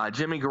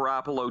 Jimmy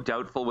Garoppolo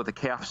doubtful with a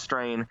calf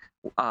strain.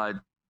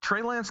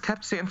 Trey Lance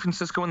kept San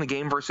Francisco in the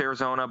game versus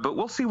Arizona, but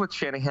we'll see what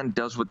Shanahan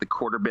does with the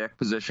quarterback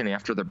position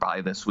after their bye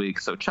this week.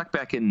 So check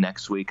back in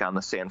next week on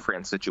the San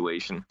Fran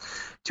situation.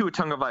 Tua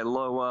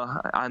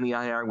Tagovailoa on the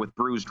IR with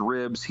bruised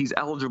ribs. He's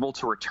eligible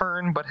to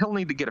return, but he'll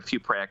need to get a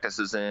few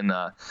practices in.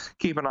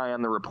 Keep an eye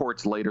on the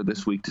reports later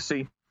this week to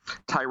see.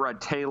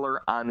 Tyrod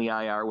Taylor on the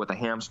IR with a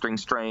hamstring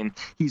strain.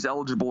 He's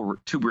eligible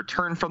to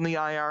return from the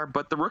IR,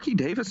 but the rookie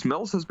Davis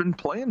Mills has been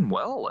playing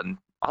well and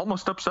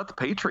almost upset the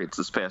Patriots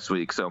this past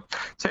week. So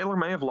Taylor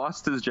may have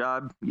lost his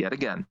job yet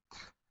again.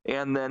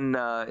 And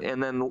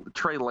then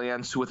Trey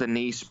Lance with a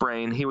knee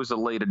sprain. He was a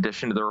late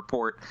addition to the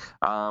report.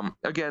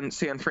 Again,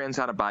 San Fran's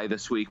on a bye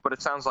this week, but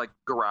it sounds like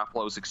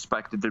Garoppolo's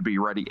expected to be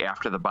ready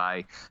after the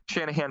bye.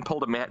 Shanahan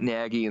pulled a Matt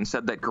Nagy and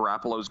said that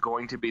Garoppolo's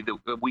going to be the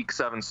Week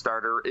 7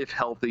 starter if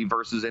healthy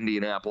versus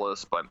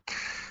Indianapolis, but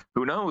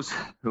who knows?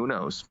 Who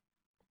knows?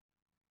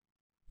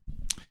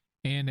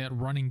 And at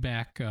running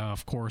back,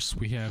 of course,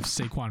 we have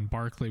Saquon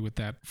Barkley with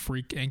that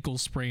freak ankle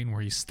sprain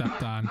where he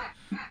stepped on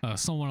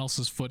someone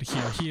else's foot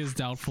here. He is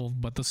doubtful,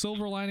 but the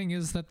silver lining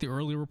is that the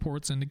early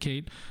reports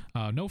indicate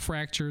no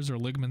fractures or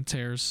ligament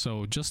tears,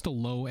 so just a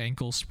low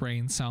ankle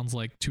sprain. Sounds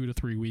like 2 to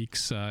 3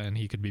 weeks, and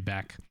he could be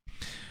back.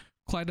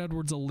 Clyde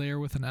Edwards-Helaire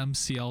with an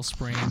MCL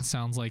sprain.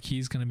 Sounds like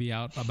he's going to be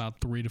out about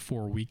 3 to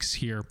 4 weeks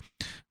here.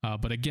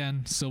 But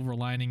again, silver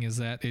lining is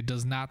that it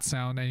does not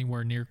sound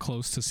anywhere near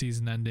close to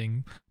season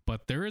ending,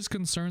 but there is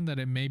concern that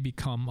it may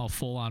become a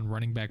full-on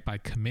running back by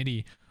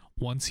committee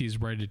once he's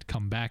ready to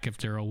come back if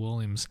Darrell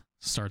Williams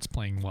starts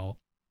playing well.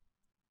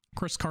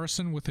 Chris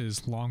Carson with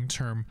his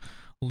long-term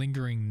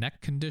lingering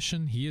neck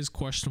condition, he is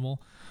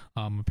questionable.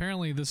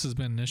 Apparently this has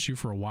been an issue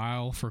for a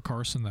while for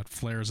Carson that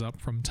flares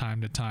up from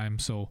time to time,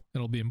 so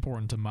it'll be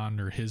important to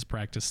monitor his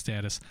practice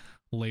status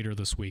later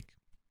this week.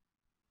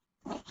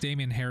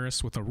 Damian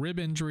Harris with a rib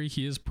injury,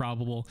 he is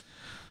probable.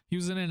 He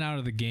was in and out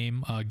of the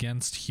game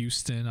against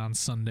Houston on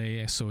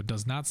Sunday, so it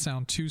does not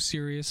sound too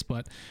serious,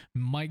 but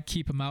might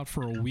keep him out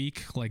for a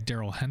week like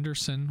Darrell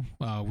Henderson.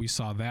 We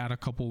saw that a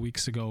couple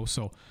weeks ago,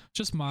 so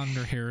just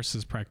monitor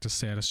Harris's practice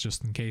status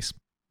just in case.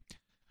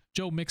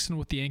 Joe Mixon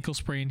with the ankle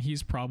sprain,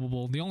 he's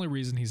probable. The only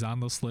reason he's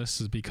on this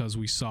list is because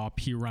we saw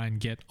Perine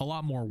get a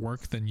lot more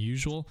work than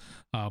usual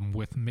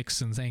with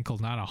Mixon's ankle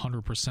not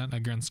 100%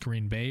 against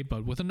Green Bay,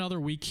 but with another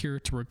week here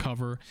to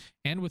recover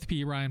and with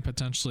Perine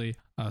potentially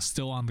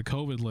still on the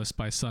COVID list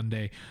by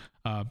Sunday,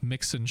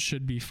 Mixon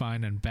should be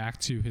fine and back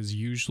to his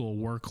usual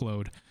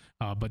workload.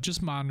 But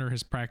just monitor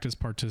his practice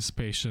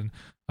participation.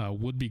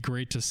 Would be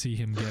great to see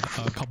him get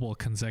a couple of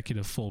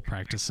consecutive full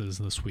practices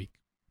this week.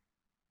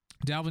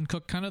 Dalvin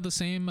Cook, kind of the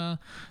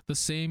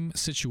same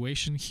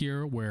situation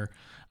here, where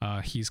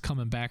he's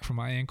coming back from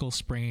an ankle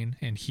sprain,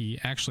 and he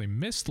actually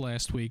missed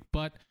last week,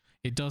 but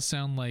it does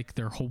sound like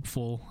they're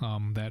hopeful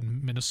that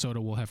Minnesota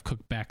will have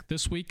Cook back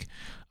this week,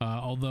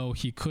 although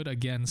he could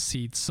again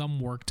cede some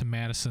work to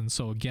Madison.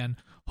 So again,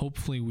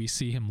 hopefully we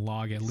see him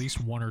log at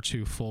least 1 or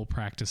 2 full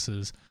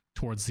practices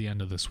towards the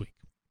end of this week.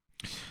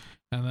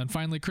 And then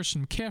finally,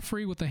 Christian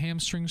McCaffrey with a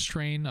hamstring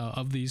strain.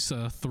 Of these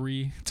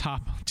 3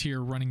 top-tier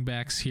running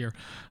backs here,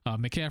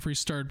 McCaffrey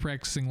started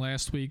practicing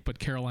last week, but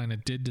Carolina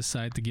did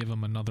decide to give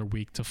him another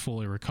week to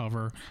fully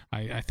recover.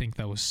 I think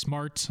that was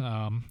smart.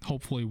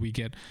 Hopefully we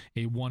get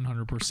a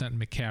 100%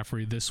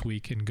 McCaffrey this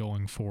week and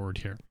going forward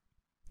here.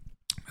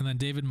 And then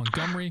David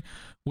Montgomery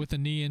with a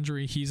knee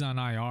injury. He's on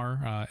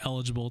IR,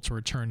 eligible to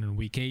return in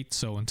Week 8.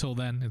 So until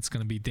then, it's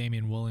going to be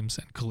Damian Williams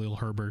and Khalil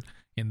Herbert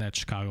in that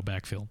Chicago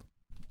backfield.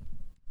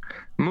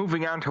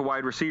 Moving on to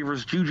wide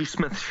receivers, Juju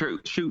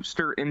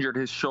Smith-Schuster injured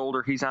his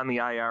shoulder. He's on the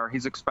IR.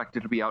 He's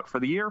expected to be out for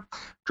the year.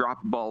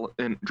 Droppable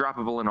in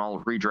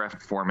all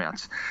redraft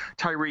formats.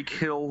 Tyreek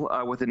Hill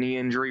with a knee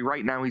injury.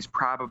 Right now, he's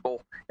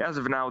probable. As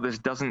of now, this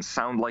doesn't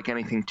sound like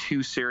anything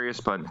too serious,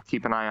 but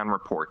keep an eye on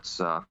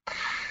reports.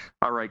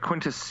 All right,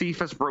 Quintus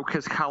Cephas broke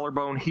his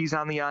collarbone. He's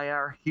on the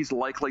IR. He's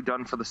likely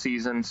done for the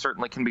season.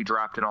 Certainly can be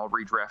dropped in all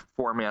redraft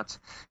formats.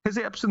 His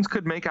absence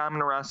could make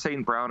Amon-Ra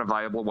St. Brown a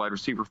viable wide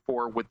receiver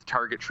 4 with the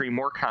target tree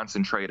more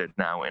concentrated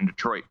now in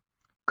Detroit.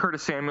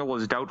 Curtis Samuel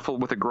is doubtful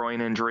with a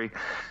groin injury.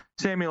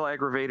 Samuel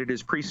aggravated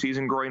his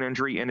preseason groin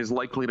injury and is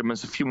likely to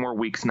miss a few more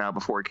weeks now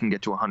before he can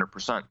get to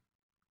 100%.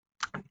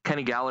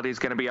 Kenny Galladay is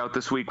going to be out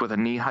this week with a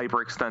knee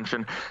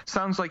hyperextension.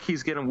 Sounds like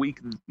he's getting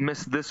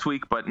miss this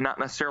week, but not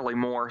necessarily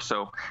more,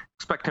 so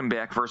expect him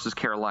back versus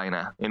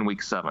Carolina in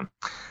Week 7.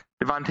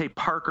 Devontae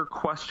Parker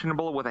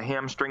questionable with a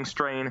hamstring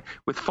strain.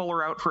 With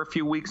Fuller out for a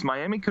few weeks,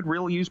 Miami could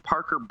really use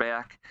Parker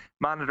back.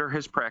 Monitor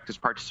his practice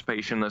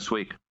participation this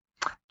week.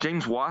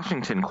 James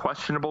Washington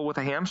questionable with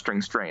a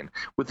hamstring strain.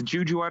 With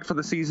Juju out for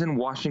the season,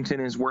 Washington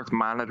is worth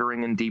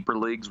monitoring in deeper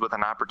leagues with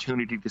an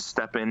opportunity to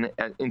step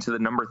into the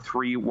number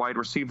 3 wide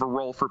receiver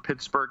role for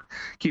Pittsburgh.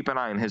 Keep an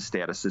eye on his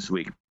status this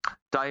week.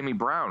 Diami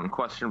Brown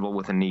questionable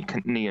with a knee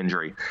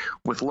injury.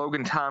 With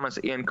Logan Thomas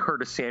and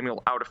Curtis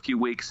Samuel out a few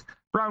weeks,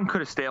 Brown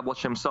could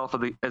establish himself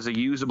as a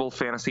usable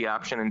fantasy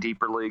option in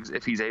deeper leagues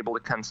if he's able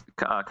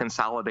to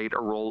consolidate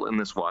a role in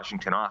this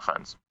Washington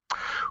offense.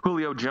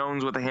 Julio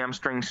Jones with a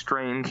hamstring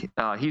strain,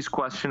 he's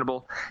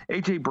questionable.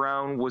 A.J.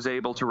 Brown was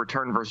able to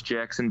return versus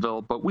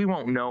Jacksonville, but we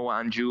won't know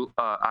on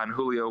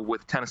Julio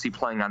with Tennessee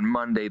playing on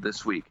Monday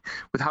this week.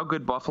 With how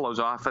good Buffalo's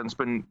offense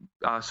been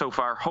so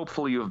far,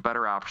 hopefully you have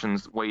better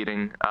options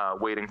waiting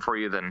for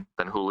you than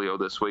Julio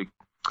this week.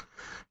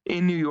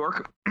 In New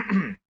York,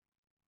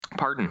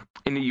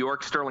 In New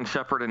York, Sterling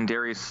Shepard and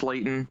Darius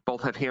Slayton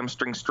both have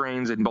hamstring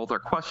strains and both are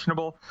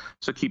questionable,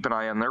 so keep an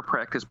eye on their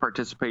practice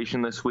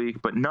participation this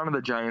week, but none of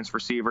the Giants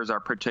receivers are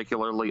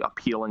particularly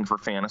appealing for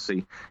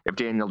fantasy if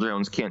Daniel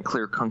Jones can't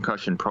clear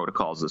concussion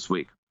protocols this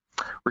week.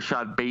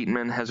 Rashad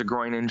Bateman has a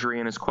groin injury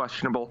and is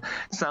questionable.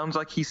 Sounds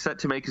like he's set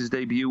to make his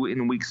debut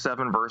in Week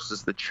 7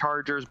 versus the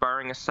Chargers,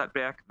 barring a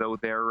setback, though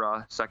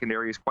their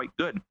secondary is quite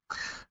good.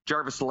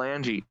 Jarvis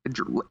Landry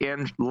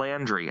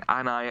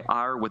on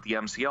IR with the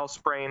MCL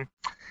sprain.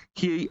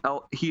 He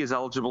is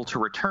eligible to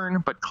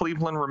return, but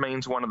Cleveland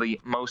remains one of the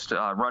most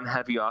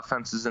run-heavy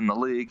offenses in the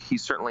league.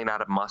 He's certainly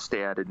not a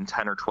must-add in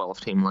 10 or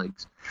 12-team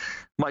leagues.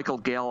 Michael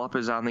Gallup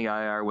is on the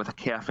IR with a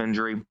calf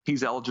injury.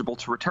 He's eligible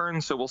to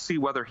return, so we'll see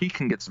whether he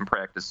can get some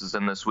practices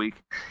in this week.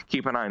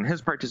 Keep an eye on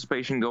his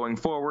participation going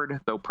forward,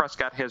 though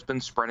Prescott has been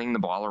spreading the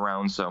ball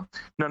around, so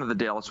none of the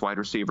Dallas wide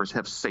receivers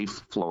have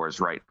safe floors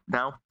right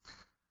now.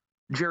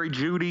 Jerry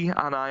Jeudy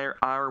on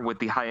IR with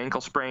the high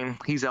ankle sprain.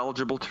 He's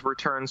eligible to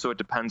return, so it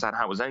depends on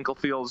how his ankle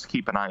feels.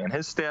 Keep an eye on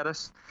his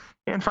status.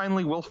 And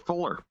finally, Will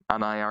Fuller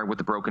on IR with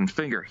the broken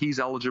finger. He's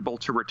eligible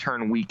to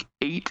return Week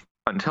 8.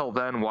 Until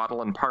then,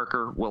 Waddle and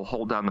Parker will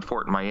hold down the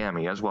fort in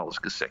Miami, as well as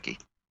Gesicki.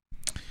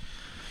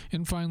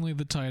 And finally,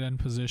 the tight end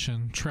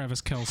position.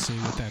 Travis Kelce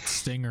with that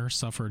stinger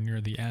suffered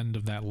near the end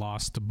of that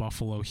loss to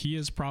Buffalo. He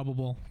is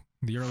probable.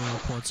 The early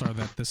reports are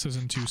that this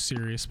isn't too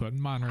serious, but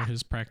monitor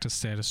his practice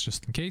status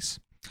just in case.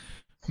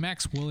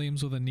 Max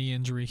Williams with a knee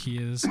injury. He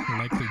is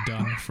likely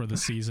done for the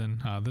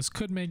season. This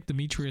could make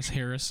Demetrius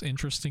Harris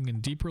interesting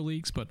in deeper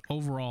leagues, but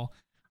overall,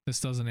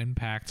 this doesn't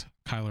impact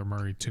Kyler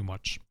Murray too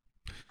much.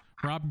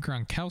 Rob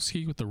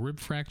Gronkowski with the rib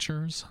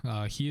fractures.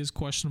 He is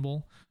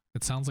questionable.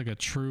 It sounds like a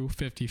true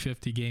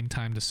 50-50 game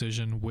time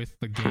decision with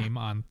the game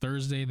on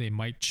Thursday. They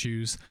might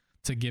choose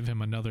to give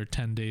him another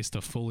 10 days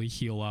to fully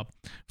heal up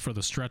for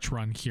the stretch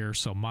run here,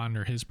 so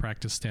monitor his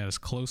practice status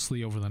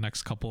closely over the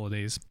next couple of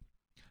days.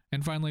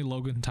 And finally,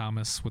 Logan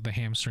Thomas with the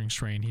hamstring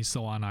strain. He's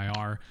still on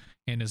IR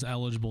and is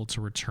eligible to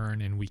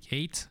return in Week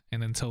 8.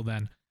 And until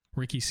then,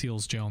 Ricky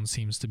Seals-Jones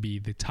seems to be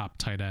the top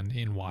tight end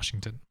in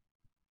Washington.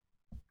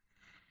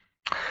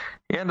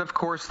 And of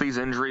course, these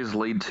injuries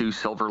lead to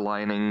silver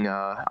lining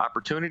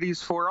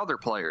opportunities for other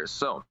players.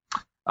 So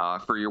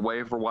For your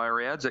waiver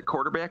wire ads at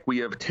quarterback, we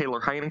have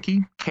Taylor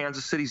Heineke.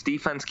 Kansas City's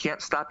defense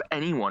can't stop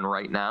anyone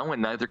right now,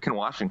 and neither can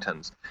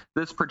Washington's.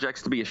 This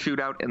projects to be a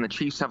shootout, and the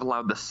Chiefs have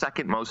allowed the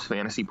second most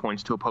fantasy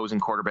points to opposing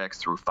quarterbacks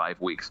through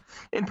 5 weeks.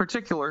 In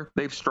particular,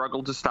 they've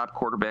struggled to stop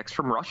quarterbacks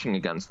from rushing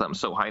against them,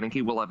 so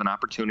Heineke will have an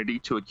opportunity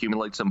to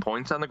accumulate some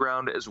points on the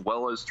ground as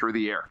well as through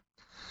the air.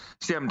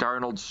 Sam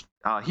Darnold,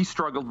 he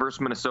struggled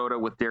versus Minnesota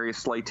with Darius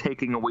Slay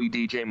taking away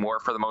DJ Moore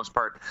for the most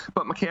part,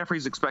 but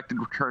McCaffrey's expected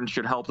return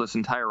should help this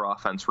entire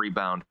offense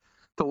rebound.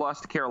 The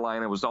loss to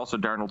Carolina was also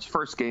Darnold's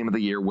first game of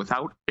the year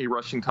without a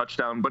rushing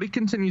touchdown, but he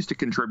continues to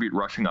contribute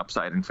rushing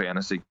upside in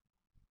fantasy.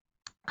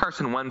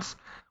 Carson Wentz,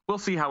 we'll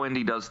see how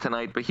Indy does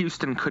tonight, but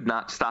Houston could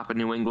not stop a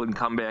New England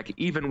comeback,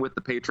 even with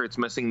the Patriots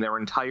missing their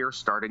entire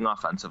starting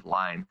offensive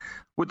line.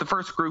 With the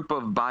first group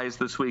of buys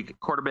this week,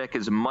 quarterback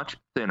is much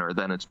thinner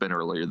than it's been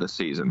earlier this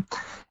season.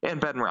 And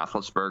Ben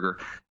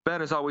Roethlisberger.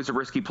 Ben is always a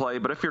risky play,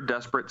 but if you're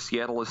desperate,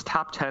 Seattle is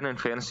top 10 in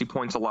fantasy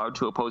points allowed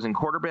to opposing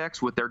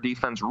quarterbacks, with their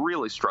defense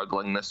really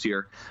struggling this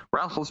year.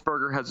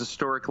 Roethlisberger has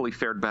historically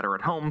fared better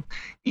at home.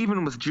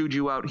 Even with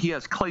Juju out, he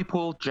has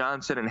Claypool,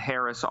 Johnson, and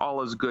Harris,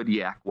 all as good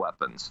yak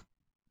weapons.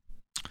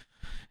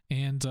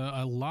 And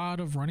a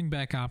lot of running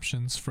back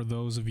options for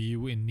those of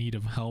you in need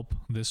of help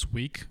this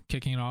week.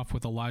 Kicking it off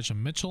with Elijah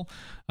Mitchell.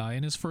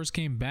 In his first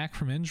game back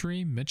from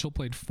injury, Mitchell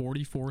played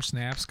 44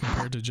 snaps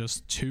compared to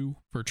just 2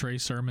 for Trey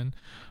Sermon.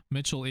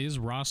 Mitchell is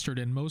rostered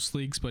in most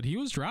leagues, but he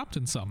was dropped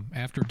in some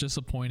after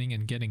disappointing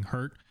and getting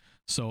hurt.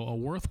 So a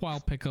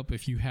worthwhile pickup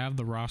if you have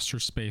the roster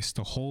space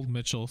to hold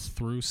Mitchell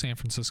through San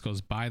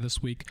Francisco's bye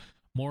this week.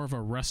 More of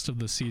a rest of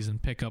the season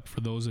pickup for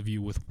those of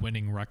you with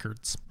winning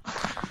records.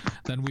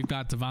 Then we've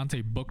got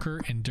Devontae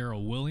Booker and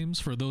Darrell Williams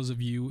for those of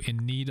you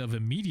in need of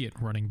immediate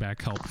running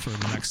back help for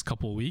the next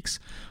couple weeks.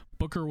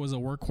 Booker was a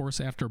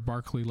workhorse after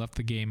Barkley left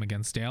the game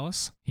against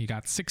Dallas. He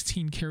got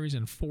 16 carries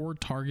and 4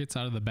 targets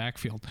out of the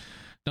backfield.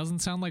 Doesn't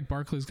sound like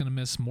Barkley's going to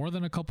miss more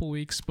than a couple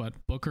weeks, but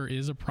Booker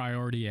is a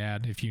priority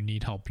add if you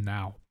need help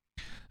now.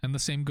 And the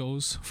same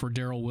goes for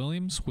Darrell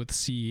Williams. With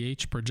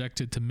CEH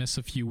projected to miss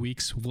a few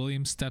weeks,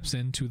 Williams steps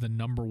into the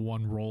number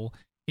 1 role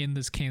in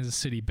this Kansas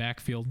City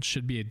backfield.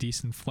 Should be a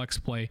decent flex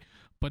play,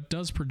 but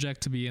does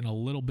project to be in a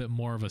little bit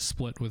more of a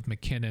split with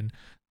McKinnon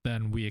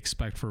than we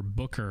expect for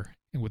Booker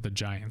with the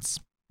Giants.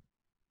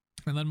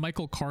 And then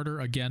Michael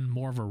Carter, again,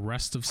 more of a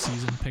rest of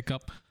season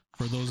pickup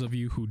for those of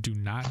you who do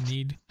not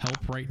need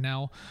help right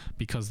now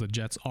because the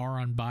Jets are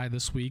on bye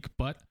this week,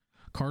 but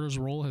Carter's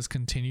role has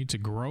continued to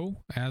grow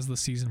as the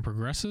season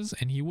progresses,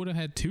 and he would have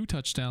had 2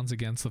 touchdowns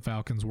against the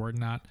Falcons were it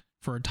not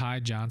for a Ty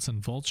Johnson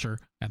vulture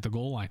at the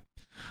goal line.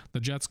 The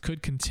Jets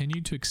could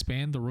continue to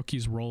expand the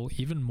rookie's role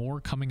even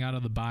more coming out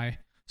of the bye,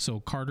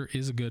 so Carter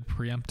is a good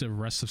preemptive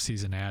rest of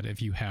season add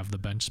if you have the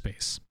bench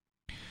space.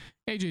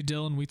 A.J.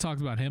 Dillon, we talked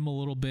about him a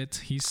little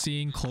bit. He's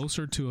seeing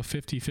closer to a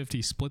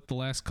 50-50 split the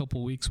last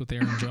couple weeks with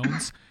Aaron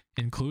Jones,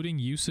 including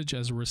usage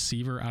as a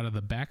receiver out of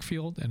the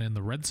backfield and in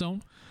the red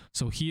zone.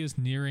 So he is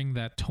nearing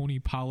that Tony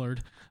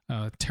Pollard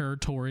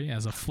territory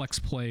as a flex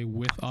play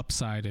with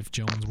upside if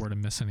Jones were to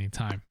miss any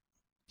time.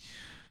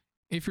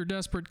 If you're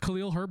desperate,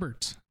 Khalil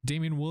Herbert.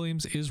 Damian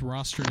Williams is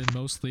rostered in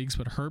most leagues,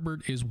 but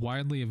Herbert is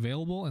widely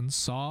available and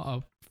saw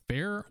a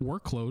fair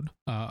workload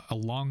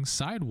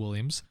alongside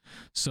Williams.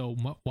 So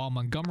while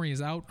Montgomery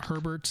is out,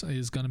 Herbert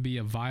is going to be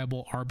a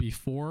viable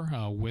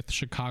RB4 with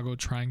Chicago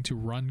trying to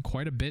run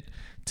quite a bit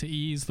to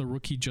ease the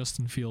rookie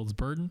Justin Fields'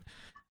 burden.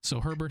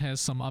 So Herbert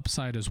has some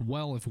upside as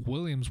well if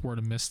Williams were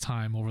to miss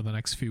time over the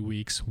next few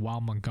weeks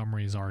while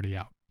Montgomery is already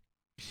out.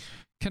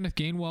 Kenneth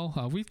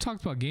Gainwell, we've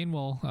talked about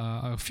Gainwell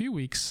a few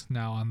weeks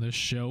now on this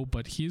show,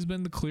 but he's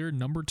been the clear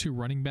number 2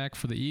 running back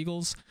for the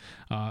Eagles.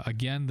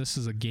 Again, this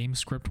is a game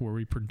script where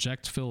we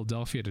project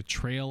Philadelphia to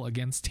trail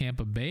against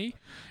Tampa Bay,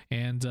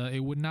 and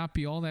it would not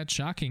be all that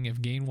shocking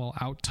if Gainwell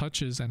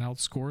out-touches and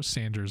outscores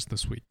Sanders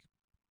this week.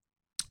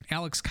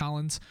 Alex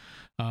Collins,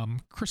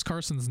 Chris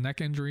Carson's neck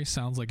injury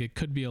sounds like it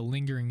could be a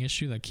lingering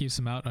issue that keeps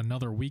him out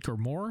another week or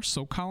more,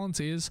 so Collins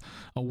is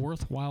a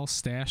worthwhile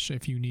stash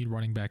if you need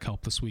running back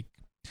help this week.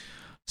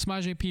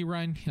 Samaje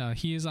Perine,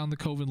 he is on the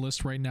COVID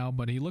list right now,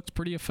 but he looked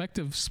pretty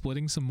effective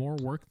splitting some more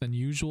work than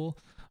usual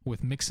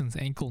with Mixon's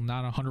ankle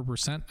not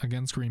 100%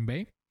 against Green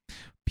Bay.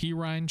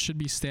 Perine should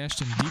be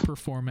stashed in deeper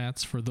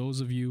formats for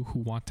those of you who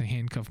want to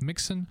handcuff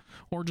Mixon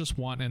or just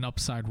want an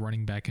upside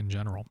running back in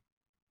general.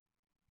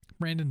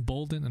 Brandon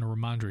Bolden and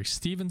Ramondre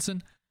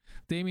Stevenson.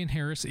 Damian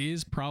Harris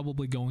is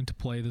probably going to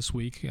play this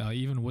week,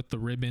 even with the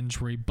rib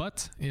injury,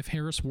 but if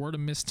Harris were to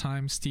miss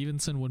time,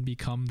 Stevenson would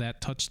become that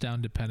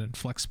touchdown-dependent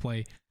flex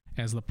play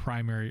as the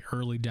primary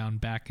early down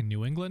back in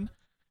New England,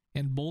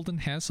 and Bolden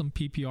has some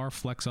PPR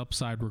flex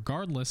upside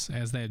regardless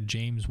as that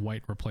James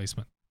White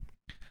replacement.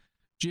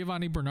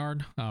 Giovanni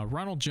Bernard,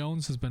 Ronald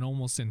Jones has been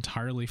almost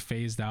entirely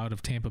phased out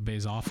of Tampa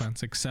Bay's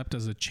offense except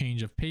as a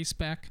change of pace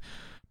back.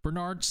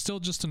 Bernard still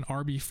just an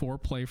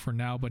RB4 play for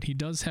now, but he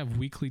does have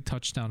weekly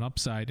touchdown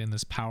upside in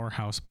this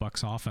powerhouse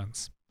Bucs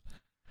offense.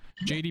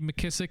 J.D.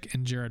 McKissick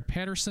and Jared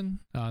Patterson.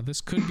 This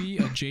could be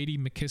a J.D.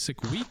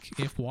 McKissick week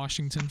if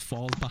Washington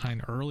falls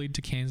behind early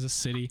to Kansas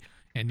City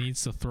and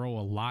needs to throw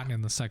a lot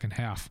in the second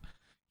half.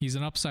 He's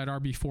an upside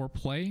RB4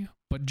 play,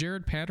 but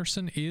Jared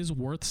Patterson is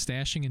worth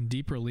stashing in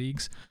deeper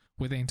leagues.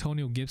 With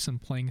Antonio Gibson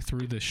playing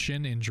through the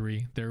shin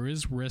injury, there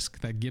is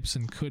risk that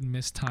Gibson could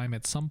miss time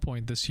at some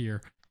point this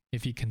year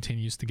if he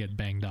continues to get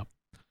banged up.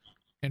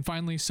 And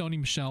finally, Sony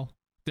Michel.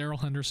 Darrell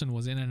Henderson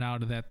was in and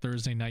out of that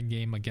Thursday night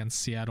game against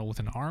Seattle with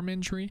an arm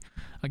injury.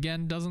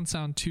 Again, doesn't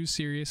sound too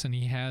serious, and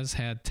he has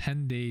had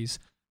 10 days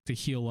to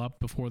heal up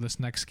before this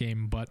next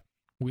game, but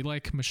we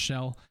like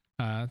Michel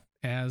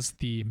as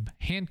the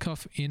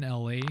handcuff in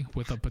LA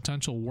with a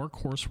potential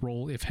workhorse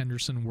role if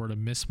Henderson were to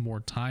miss more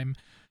time.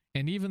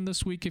 And even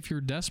this week, if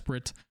you're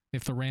desperate,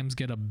 if the Rams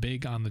get a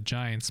big on the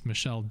Giants,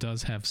 Michel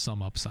does have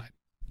some upside.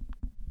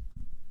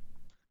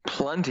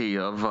 Plenty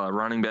of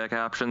running back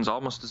options,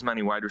 almost as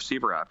many wide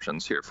receiver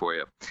options here for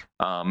you.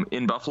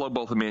 In Buffalo,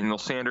 both Emmanuel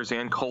Sanders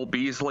and Cole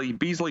Beasley.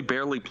 Beasley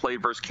barely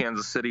played versus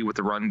Kansas City with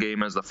the run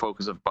game as the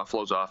focus of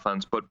Buffalo's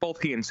offense, but both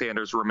he and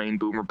Sanders remain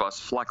boomer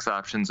bust flex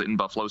options in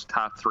Buffalo's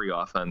top 3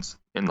 offense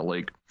in the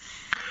league.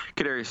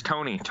 Kadarius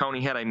Toney.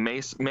 Toney had a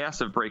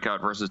massive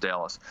breakout versus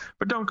Dallas,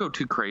 but don't go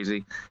too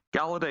crazy.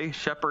 Galladay,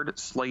 Shepard,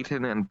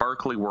 Slayton, and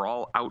Barkley were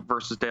all out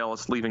versus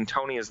Dallas, leaving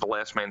Toney as the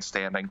last man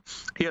standing.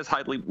 He has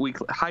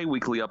high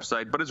weekly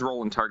upside, but his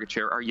role and target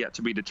share are yet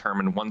to be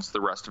determined once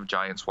the rest of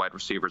Giants wide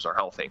receivers are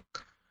healthy.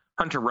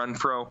 Hunter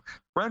Renfrow.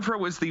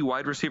 Renfrow is the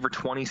wide receiver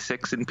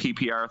 26 in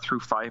PPR through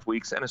 5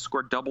 weeks and has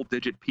scored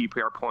double-digit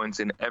PPR points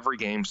in every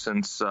game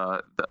since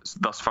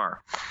thus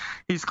far.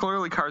 He's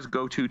clearly Carr's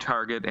go-to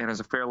target and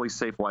has a fairly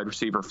safe wide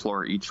receiver 3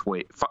 floor each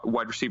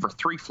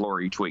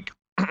week.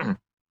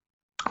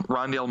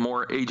 Rondale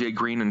Moore, AJ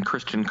Green, and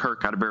Christian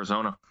Kirk out of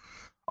Arizona.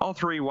 All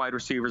 3 wide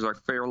receivers are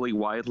fairly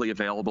widely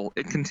available.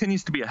 It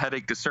continues to be a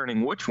headache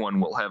discerning which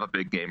one will have a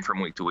big game from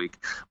week to week,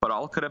 but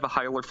all could have a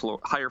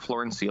higher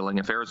floor and ceiling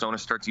if Arizona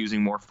starts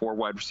using more 4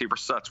 wide receiver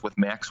sets with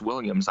Max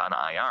Williams on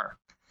IR.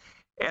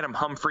 Adam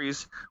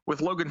Humphries.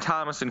 With Logan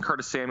Thomas and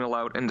Curtis Samuel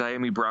out and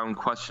Diami Brown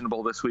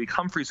questionable this week,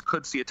 Humphries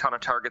could see a ton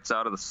of targets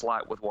out of the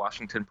slot with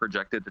Washington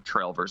projected to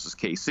trail versus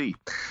KC.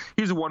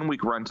 He's a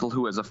 1-week rental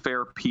who has a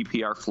fair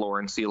PPR floor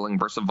and ceiling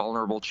versus a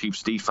vulnerable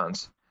Chiefs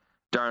defense.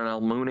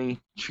 Darnell Mooney.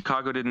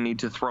 Chicago didn't need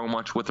to throw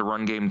much with the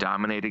run game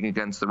dominating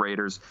against the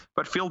Raiders,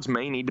 but Fields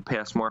may need to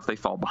pass more if they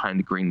fall behind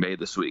to Green Bay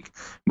this week.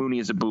 Mooney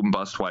is a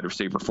boom-bust wide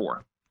receiver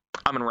 4.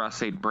 Amon-Ra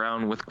St.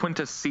 Brown. With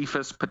Quintus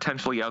Cephas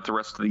potentially out the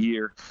rest of the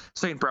year,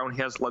 St. Brown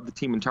has led the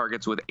team in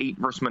targets with 8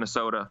 versus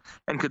Minnesota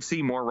and could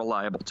see more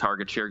reliable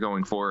target share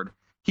going forward.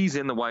 He's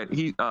in the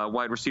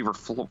wide receiver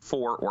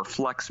 4 or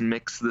flex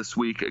mix this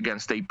week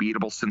against a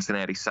beatable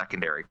Cincinnati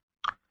secondary.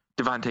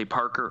 Devontae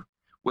Parker.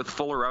 With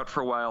Fuller out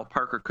for a while,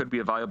 Parker could be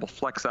a viable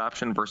flex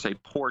option versus a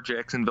poor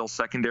Jacksonville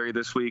secondary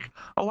this week,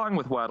 along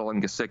with Waddle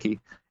and Gesicki.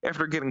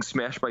 After getting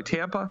smashed by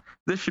Tampa,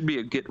 this should be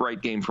a get-right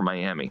game for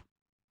Miami.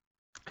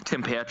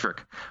 Tim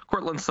Patrick.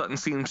 Cortland Sutton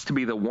seems to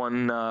be the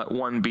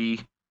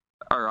 1B,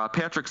 or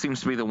Patrick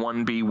seems to be the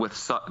 1B with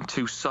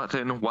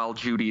Sutton while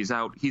Judy is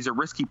out. He's a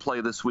risky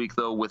play this week,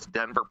 though, with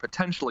Denver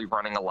potentially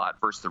running a lot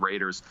versus the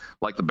Raiders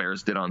like the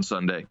Bears did on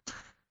Sunday.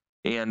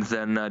 And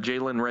then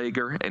Jalen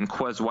Reagor and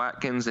Quez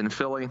Watkins in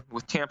Philly.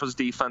 With Tampa's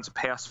defense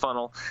pass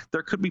funnel,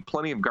 there could be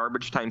plenty of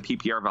garbage time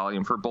PPR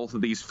volume for both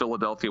of these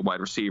Philadelphia wide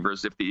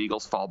receivers if the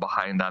Eagles fall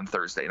behind on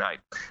Thursday night.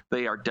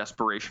 They are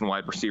desperation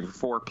wide receiver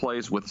 4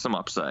 plays with some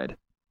upside.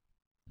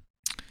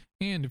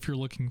 And if you're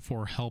looking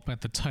for help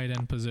at the tight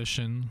end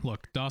position,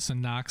 look,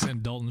 Dawson Knox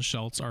and Dalton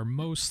Schultz are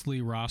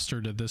mostly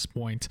rostered at this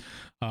point,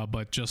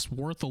 but just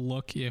worth a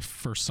look if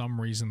for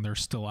some reason they're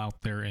still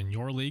out there in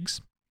your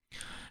leagues.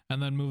 And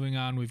then moving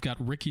on, we've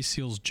got Ricky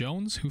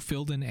Seals-Jones, who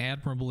filled in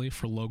admirably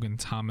for Logan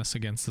Thomas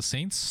against the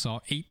Saints. Saw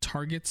 8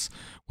 targets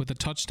with a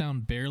touchdown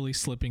barely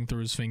slipping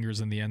through his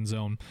fingers in the end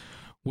zone.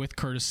 With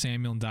Curtis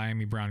Samuel and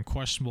Diami Brown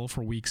questionable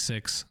for Week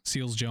 6,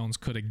 Seals-Jones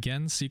could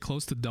again see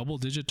close to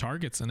double-digit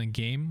targets in a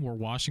game where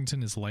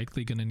Washington is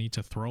likely going to need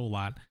to throw a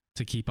lot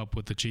to keep up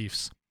with the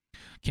Chiefs.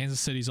 Kansas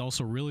City's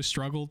also really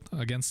struggled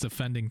against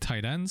defending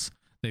tight ends.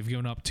 They've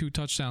given up 2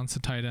 touchdowns to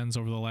tight ends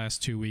over the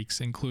last 2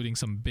 weeks, including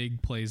some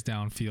big plays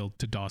downfield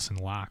to Dawson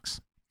Knox.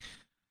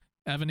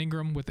 Evan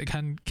Ingram with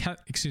Kenny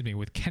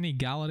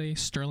Galladay,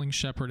 Sterling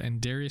Shepard,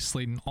 and Darius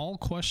Slayton all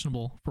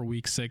questionable for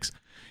Week 6.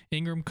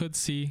 Ingram could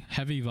see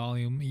heavy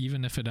volume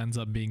even if it ends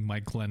up being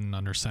Mike Glennon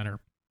under center.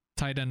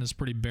 Tight end is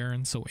pretty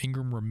barren, so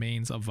Ingram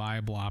remains a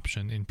viable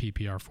option in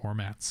PPR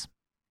formats.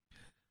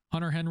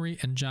 Hunter Henry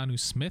and Jonnu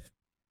Smith.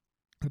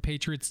 The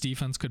Patriots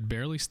defense could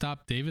barely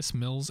stop Davis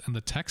Mills and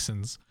the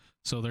Texans,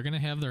 so they're going to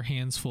have their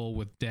hands full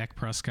with Dak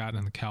Prescott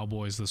and the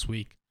Cowboys this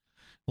week.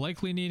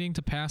 Likely needing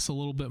to pass a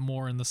little bit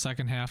more in the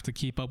second half to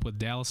keep up with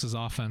Dallas's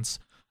offense,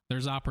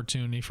 there's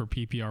opportunity for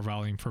PPR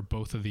volume for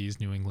both of these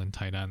New England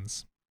tight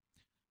ends.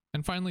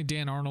 And finally,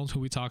 Dan Arnold,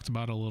 who we talked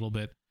about a little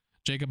bit.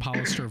 Jacob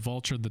Hollister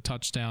vultured the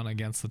touchdown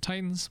against the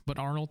Titans, but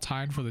Arnold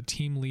tied for the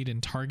team lead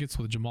in targets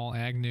with Jamal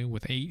Agnew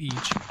with 8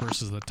 each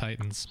versus the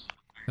Titans.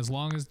 As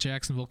long as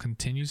Jacksonville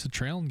continues to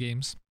trail in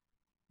games,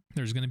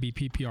 there's going to be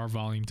PPR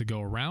volume to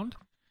go around,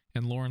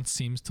 and Lawrence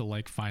seems to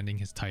like finding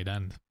his tight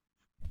end.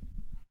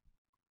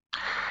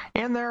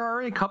 And there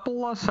are a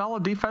couple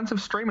solid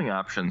defensive streaming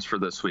options for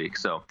this week.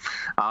 So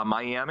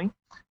Miami,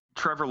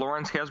 Trevor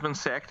Lawrence has been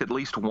sacked at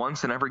least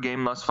once in every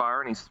game thus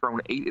far, and he's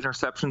thrown 8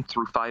 interceptions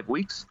through 5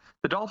 weeks.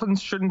 The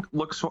Dolphins shouldn't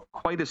look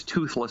quite as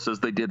toothless as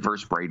they did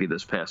versus Brady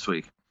this past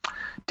week.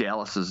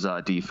 Dallas's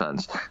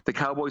defense. The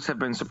Cowboys have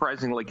been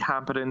surprisingly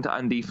competent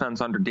on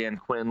defense under Dan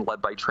Quinn,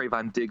 led by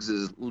Trayvon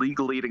Diggs'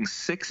 league-leading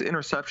 6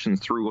 interceptions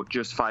through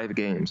just 5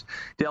 games.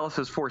 Dallas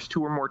has forced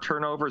 2 or more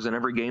turnovers in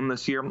every game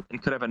this year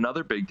and could have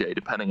another big day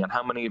depending on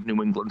how many of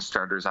New England's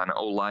starters on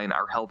O-line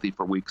are healthy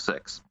for Week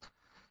 6.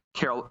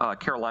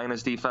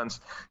 Carolina's defense.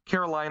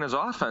 Carolina's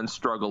offense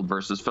struggled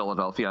versus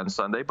Philadelphia on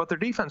Sunday, but their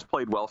defense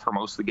played well for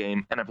most of the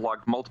game and have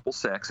logged multiple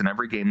sacks in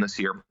every game this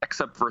year,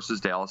 except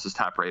versus Dallas's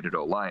top-rated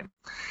O-line.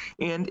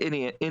 And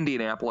in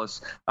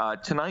Indianapolis,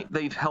 tonight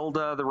they've held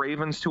the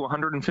Ravens to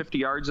 150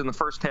 yards in the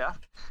first half.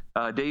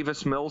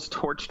 Davis Mills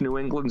torched New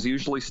England's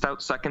usually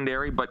stout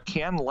secondary, but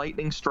can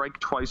lightning strike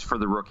twice for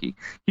the rookie?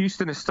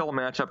 Houston is still a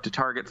matchup to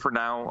target for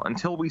now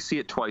until we see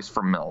it twice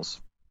from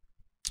Mills.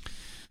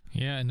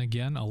 Yeah, and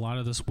again, a lot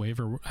of this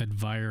waiver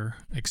wire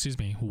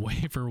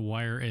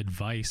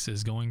advice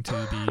is going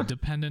to be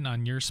dependent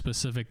on your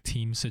specific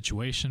team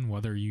situation,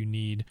 whether you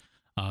need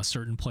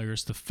certain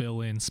players to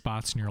fill in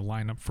spots in your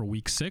lineup for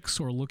Week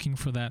 6 or looking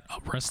for that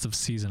rest of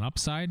season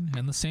upside.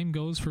 And the same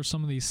goes for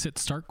some of these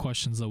sit-start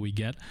questions that we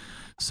get.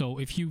 So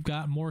if you've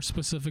got more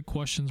specific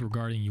questions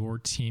regarding your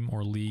team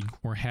or league,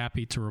 we're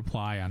happy to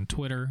reply on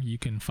Twitter. You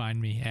can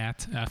find me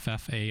at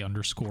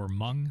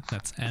FFA_Mung.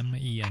 That's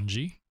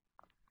MENG.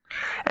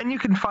 And you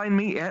can find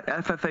me at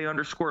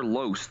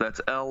FFA_Los,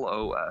 that's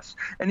LOS.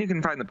 And you can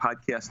find the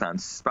podcast on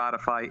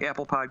Spotify,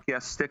 Apple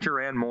Podcasts, Stitcher,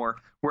 and more.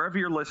 Wherever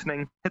you're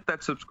listening, hit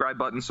that subscribe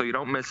button so you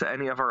don't miss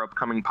any of our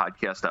upcoming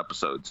podcast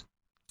episodes.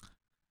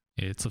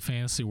 It's a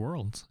fantasy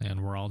world,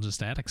 and we're all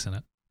just addicts in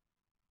it.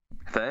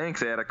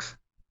 Thanks, addicts.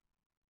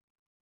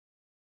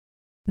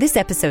 This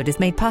episode is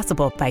made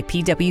possible by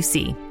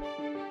PwC.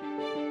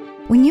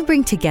 When you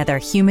bring together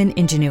human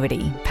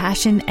ingenuity,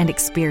 passion, and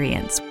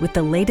experience with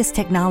the latest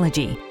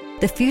technology,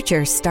 the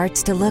future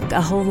starts to look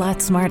a whole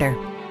lot smarter.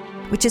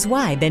 Which is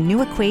why the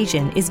new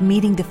Equation is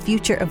meeting the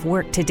future of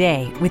work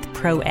today with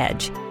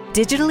ProEdge.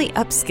 Digitally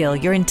upskill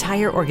your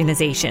entire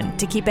organization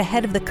to keep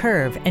ahead of the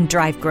curve and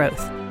drive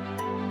growth.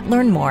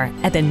 Learn more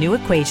at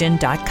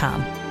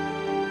thenewequation.com.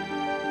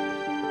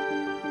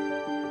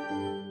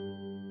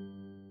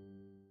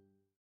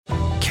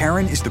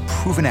 Karen is the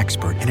proven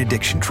expert in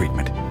addiction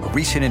treatment. A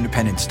recent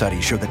independent study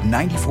showed that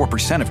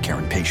 94% of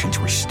Karen patients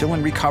were still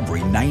in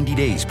recovery 90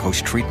 days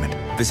post-treatment.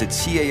 Visit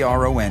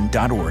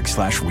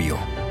caron.org/real.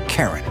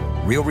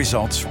 Karen, real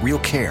results, real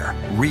care,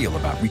 real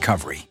about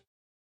recovery.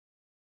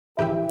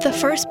 The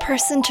first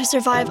person to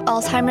survive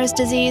Alzheimer's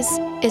disease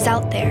is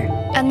out there,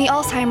 and the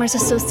Alzheimer's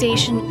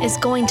Association is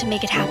going to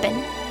make it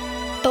happen.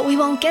 But we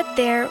won't get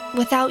there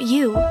without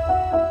you.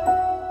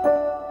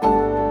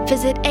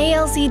 Visit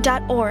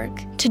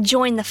alz.org to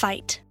join the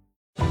fight.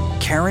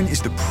 Karen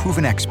is the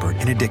proven expert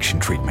in addiction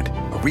treatment.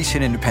 A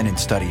recent independent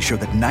study showed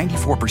that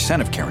 94%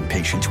 of Karen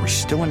patients were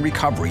still in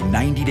recovery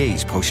 90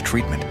 days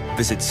post-treatment.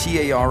 Visit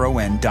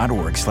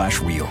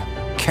caron.org/real.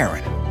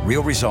 Karen,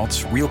 real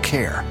results, real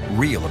care,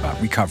 real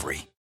about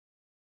recovery.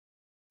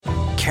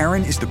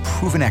 Karen is the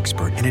proven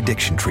expert in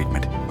addiction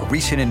treatment. A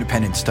recent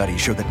independent study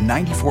showed that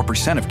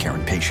 94% of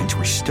Karen patients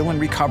were still in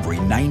recovery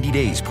 90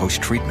 days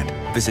post-treatment.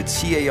 Visit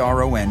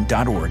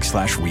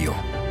caron.org/real.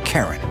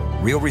 Karen,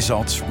 real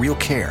results, real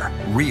care,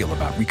 real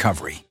about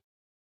recovery.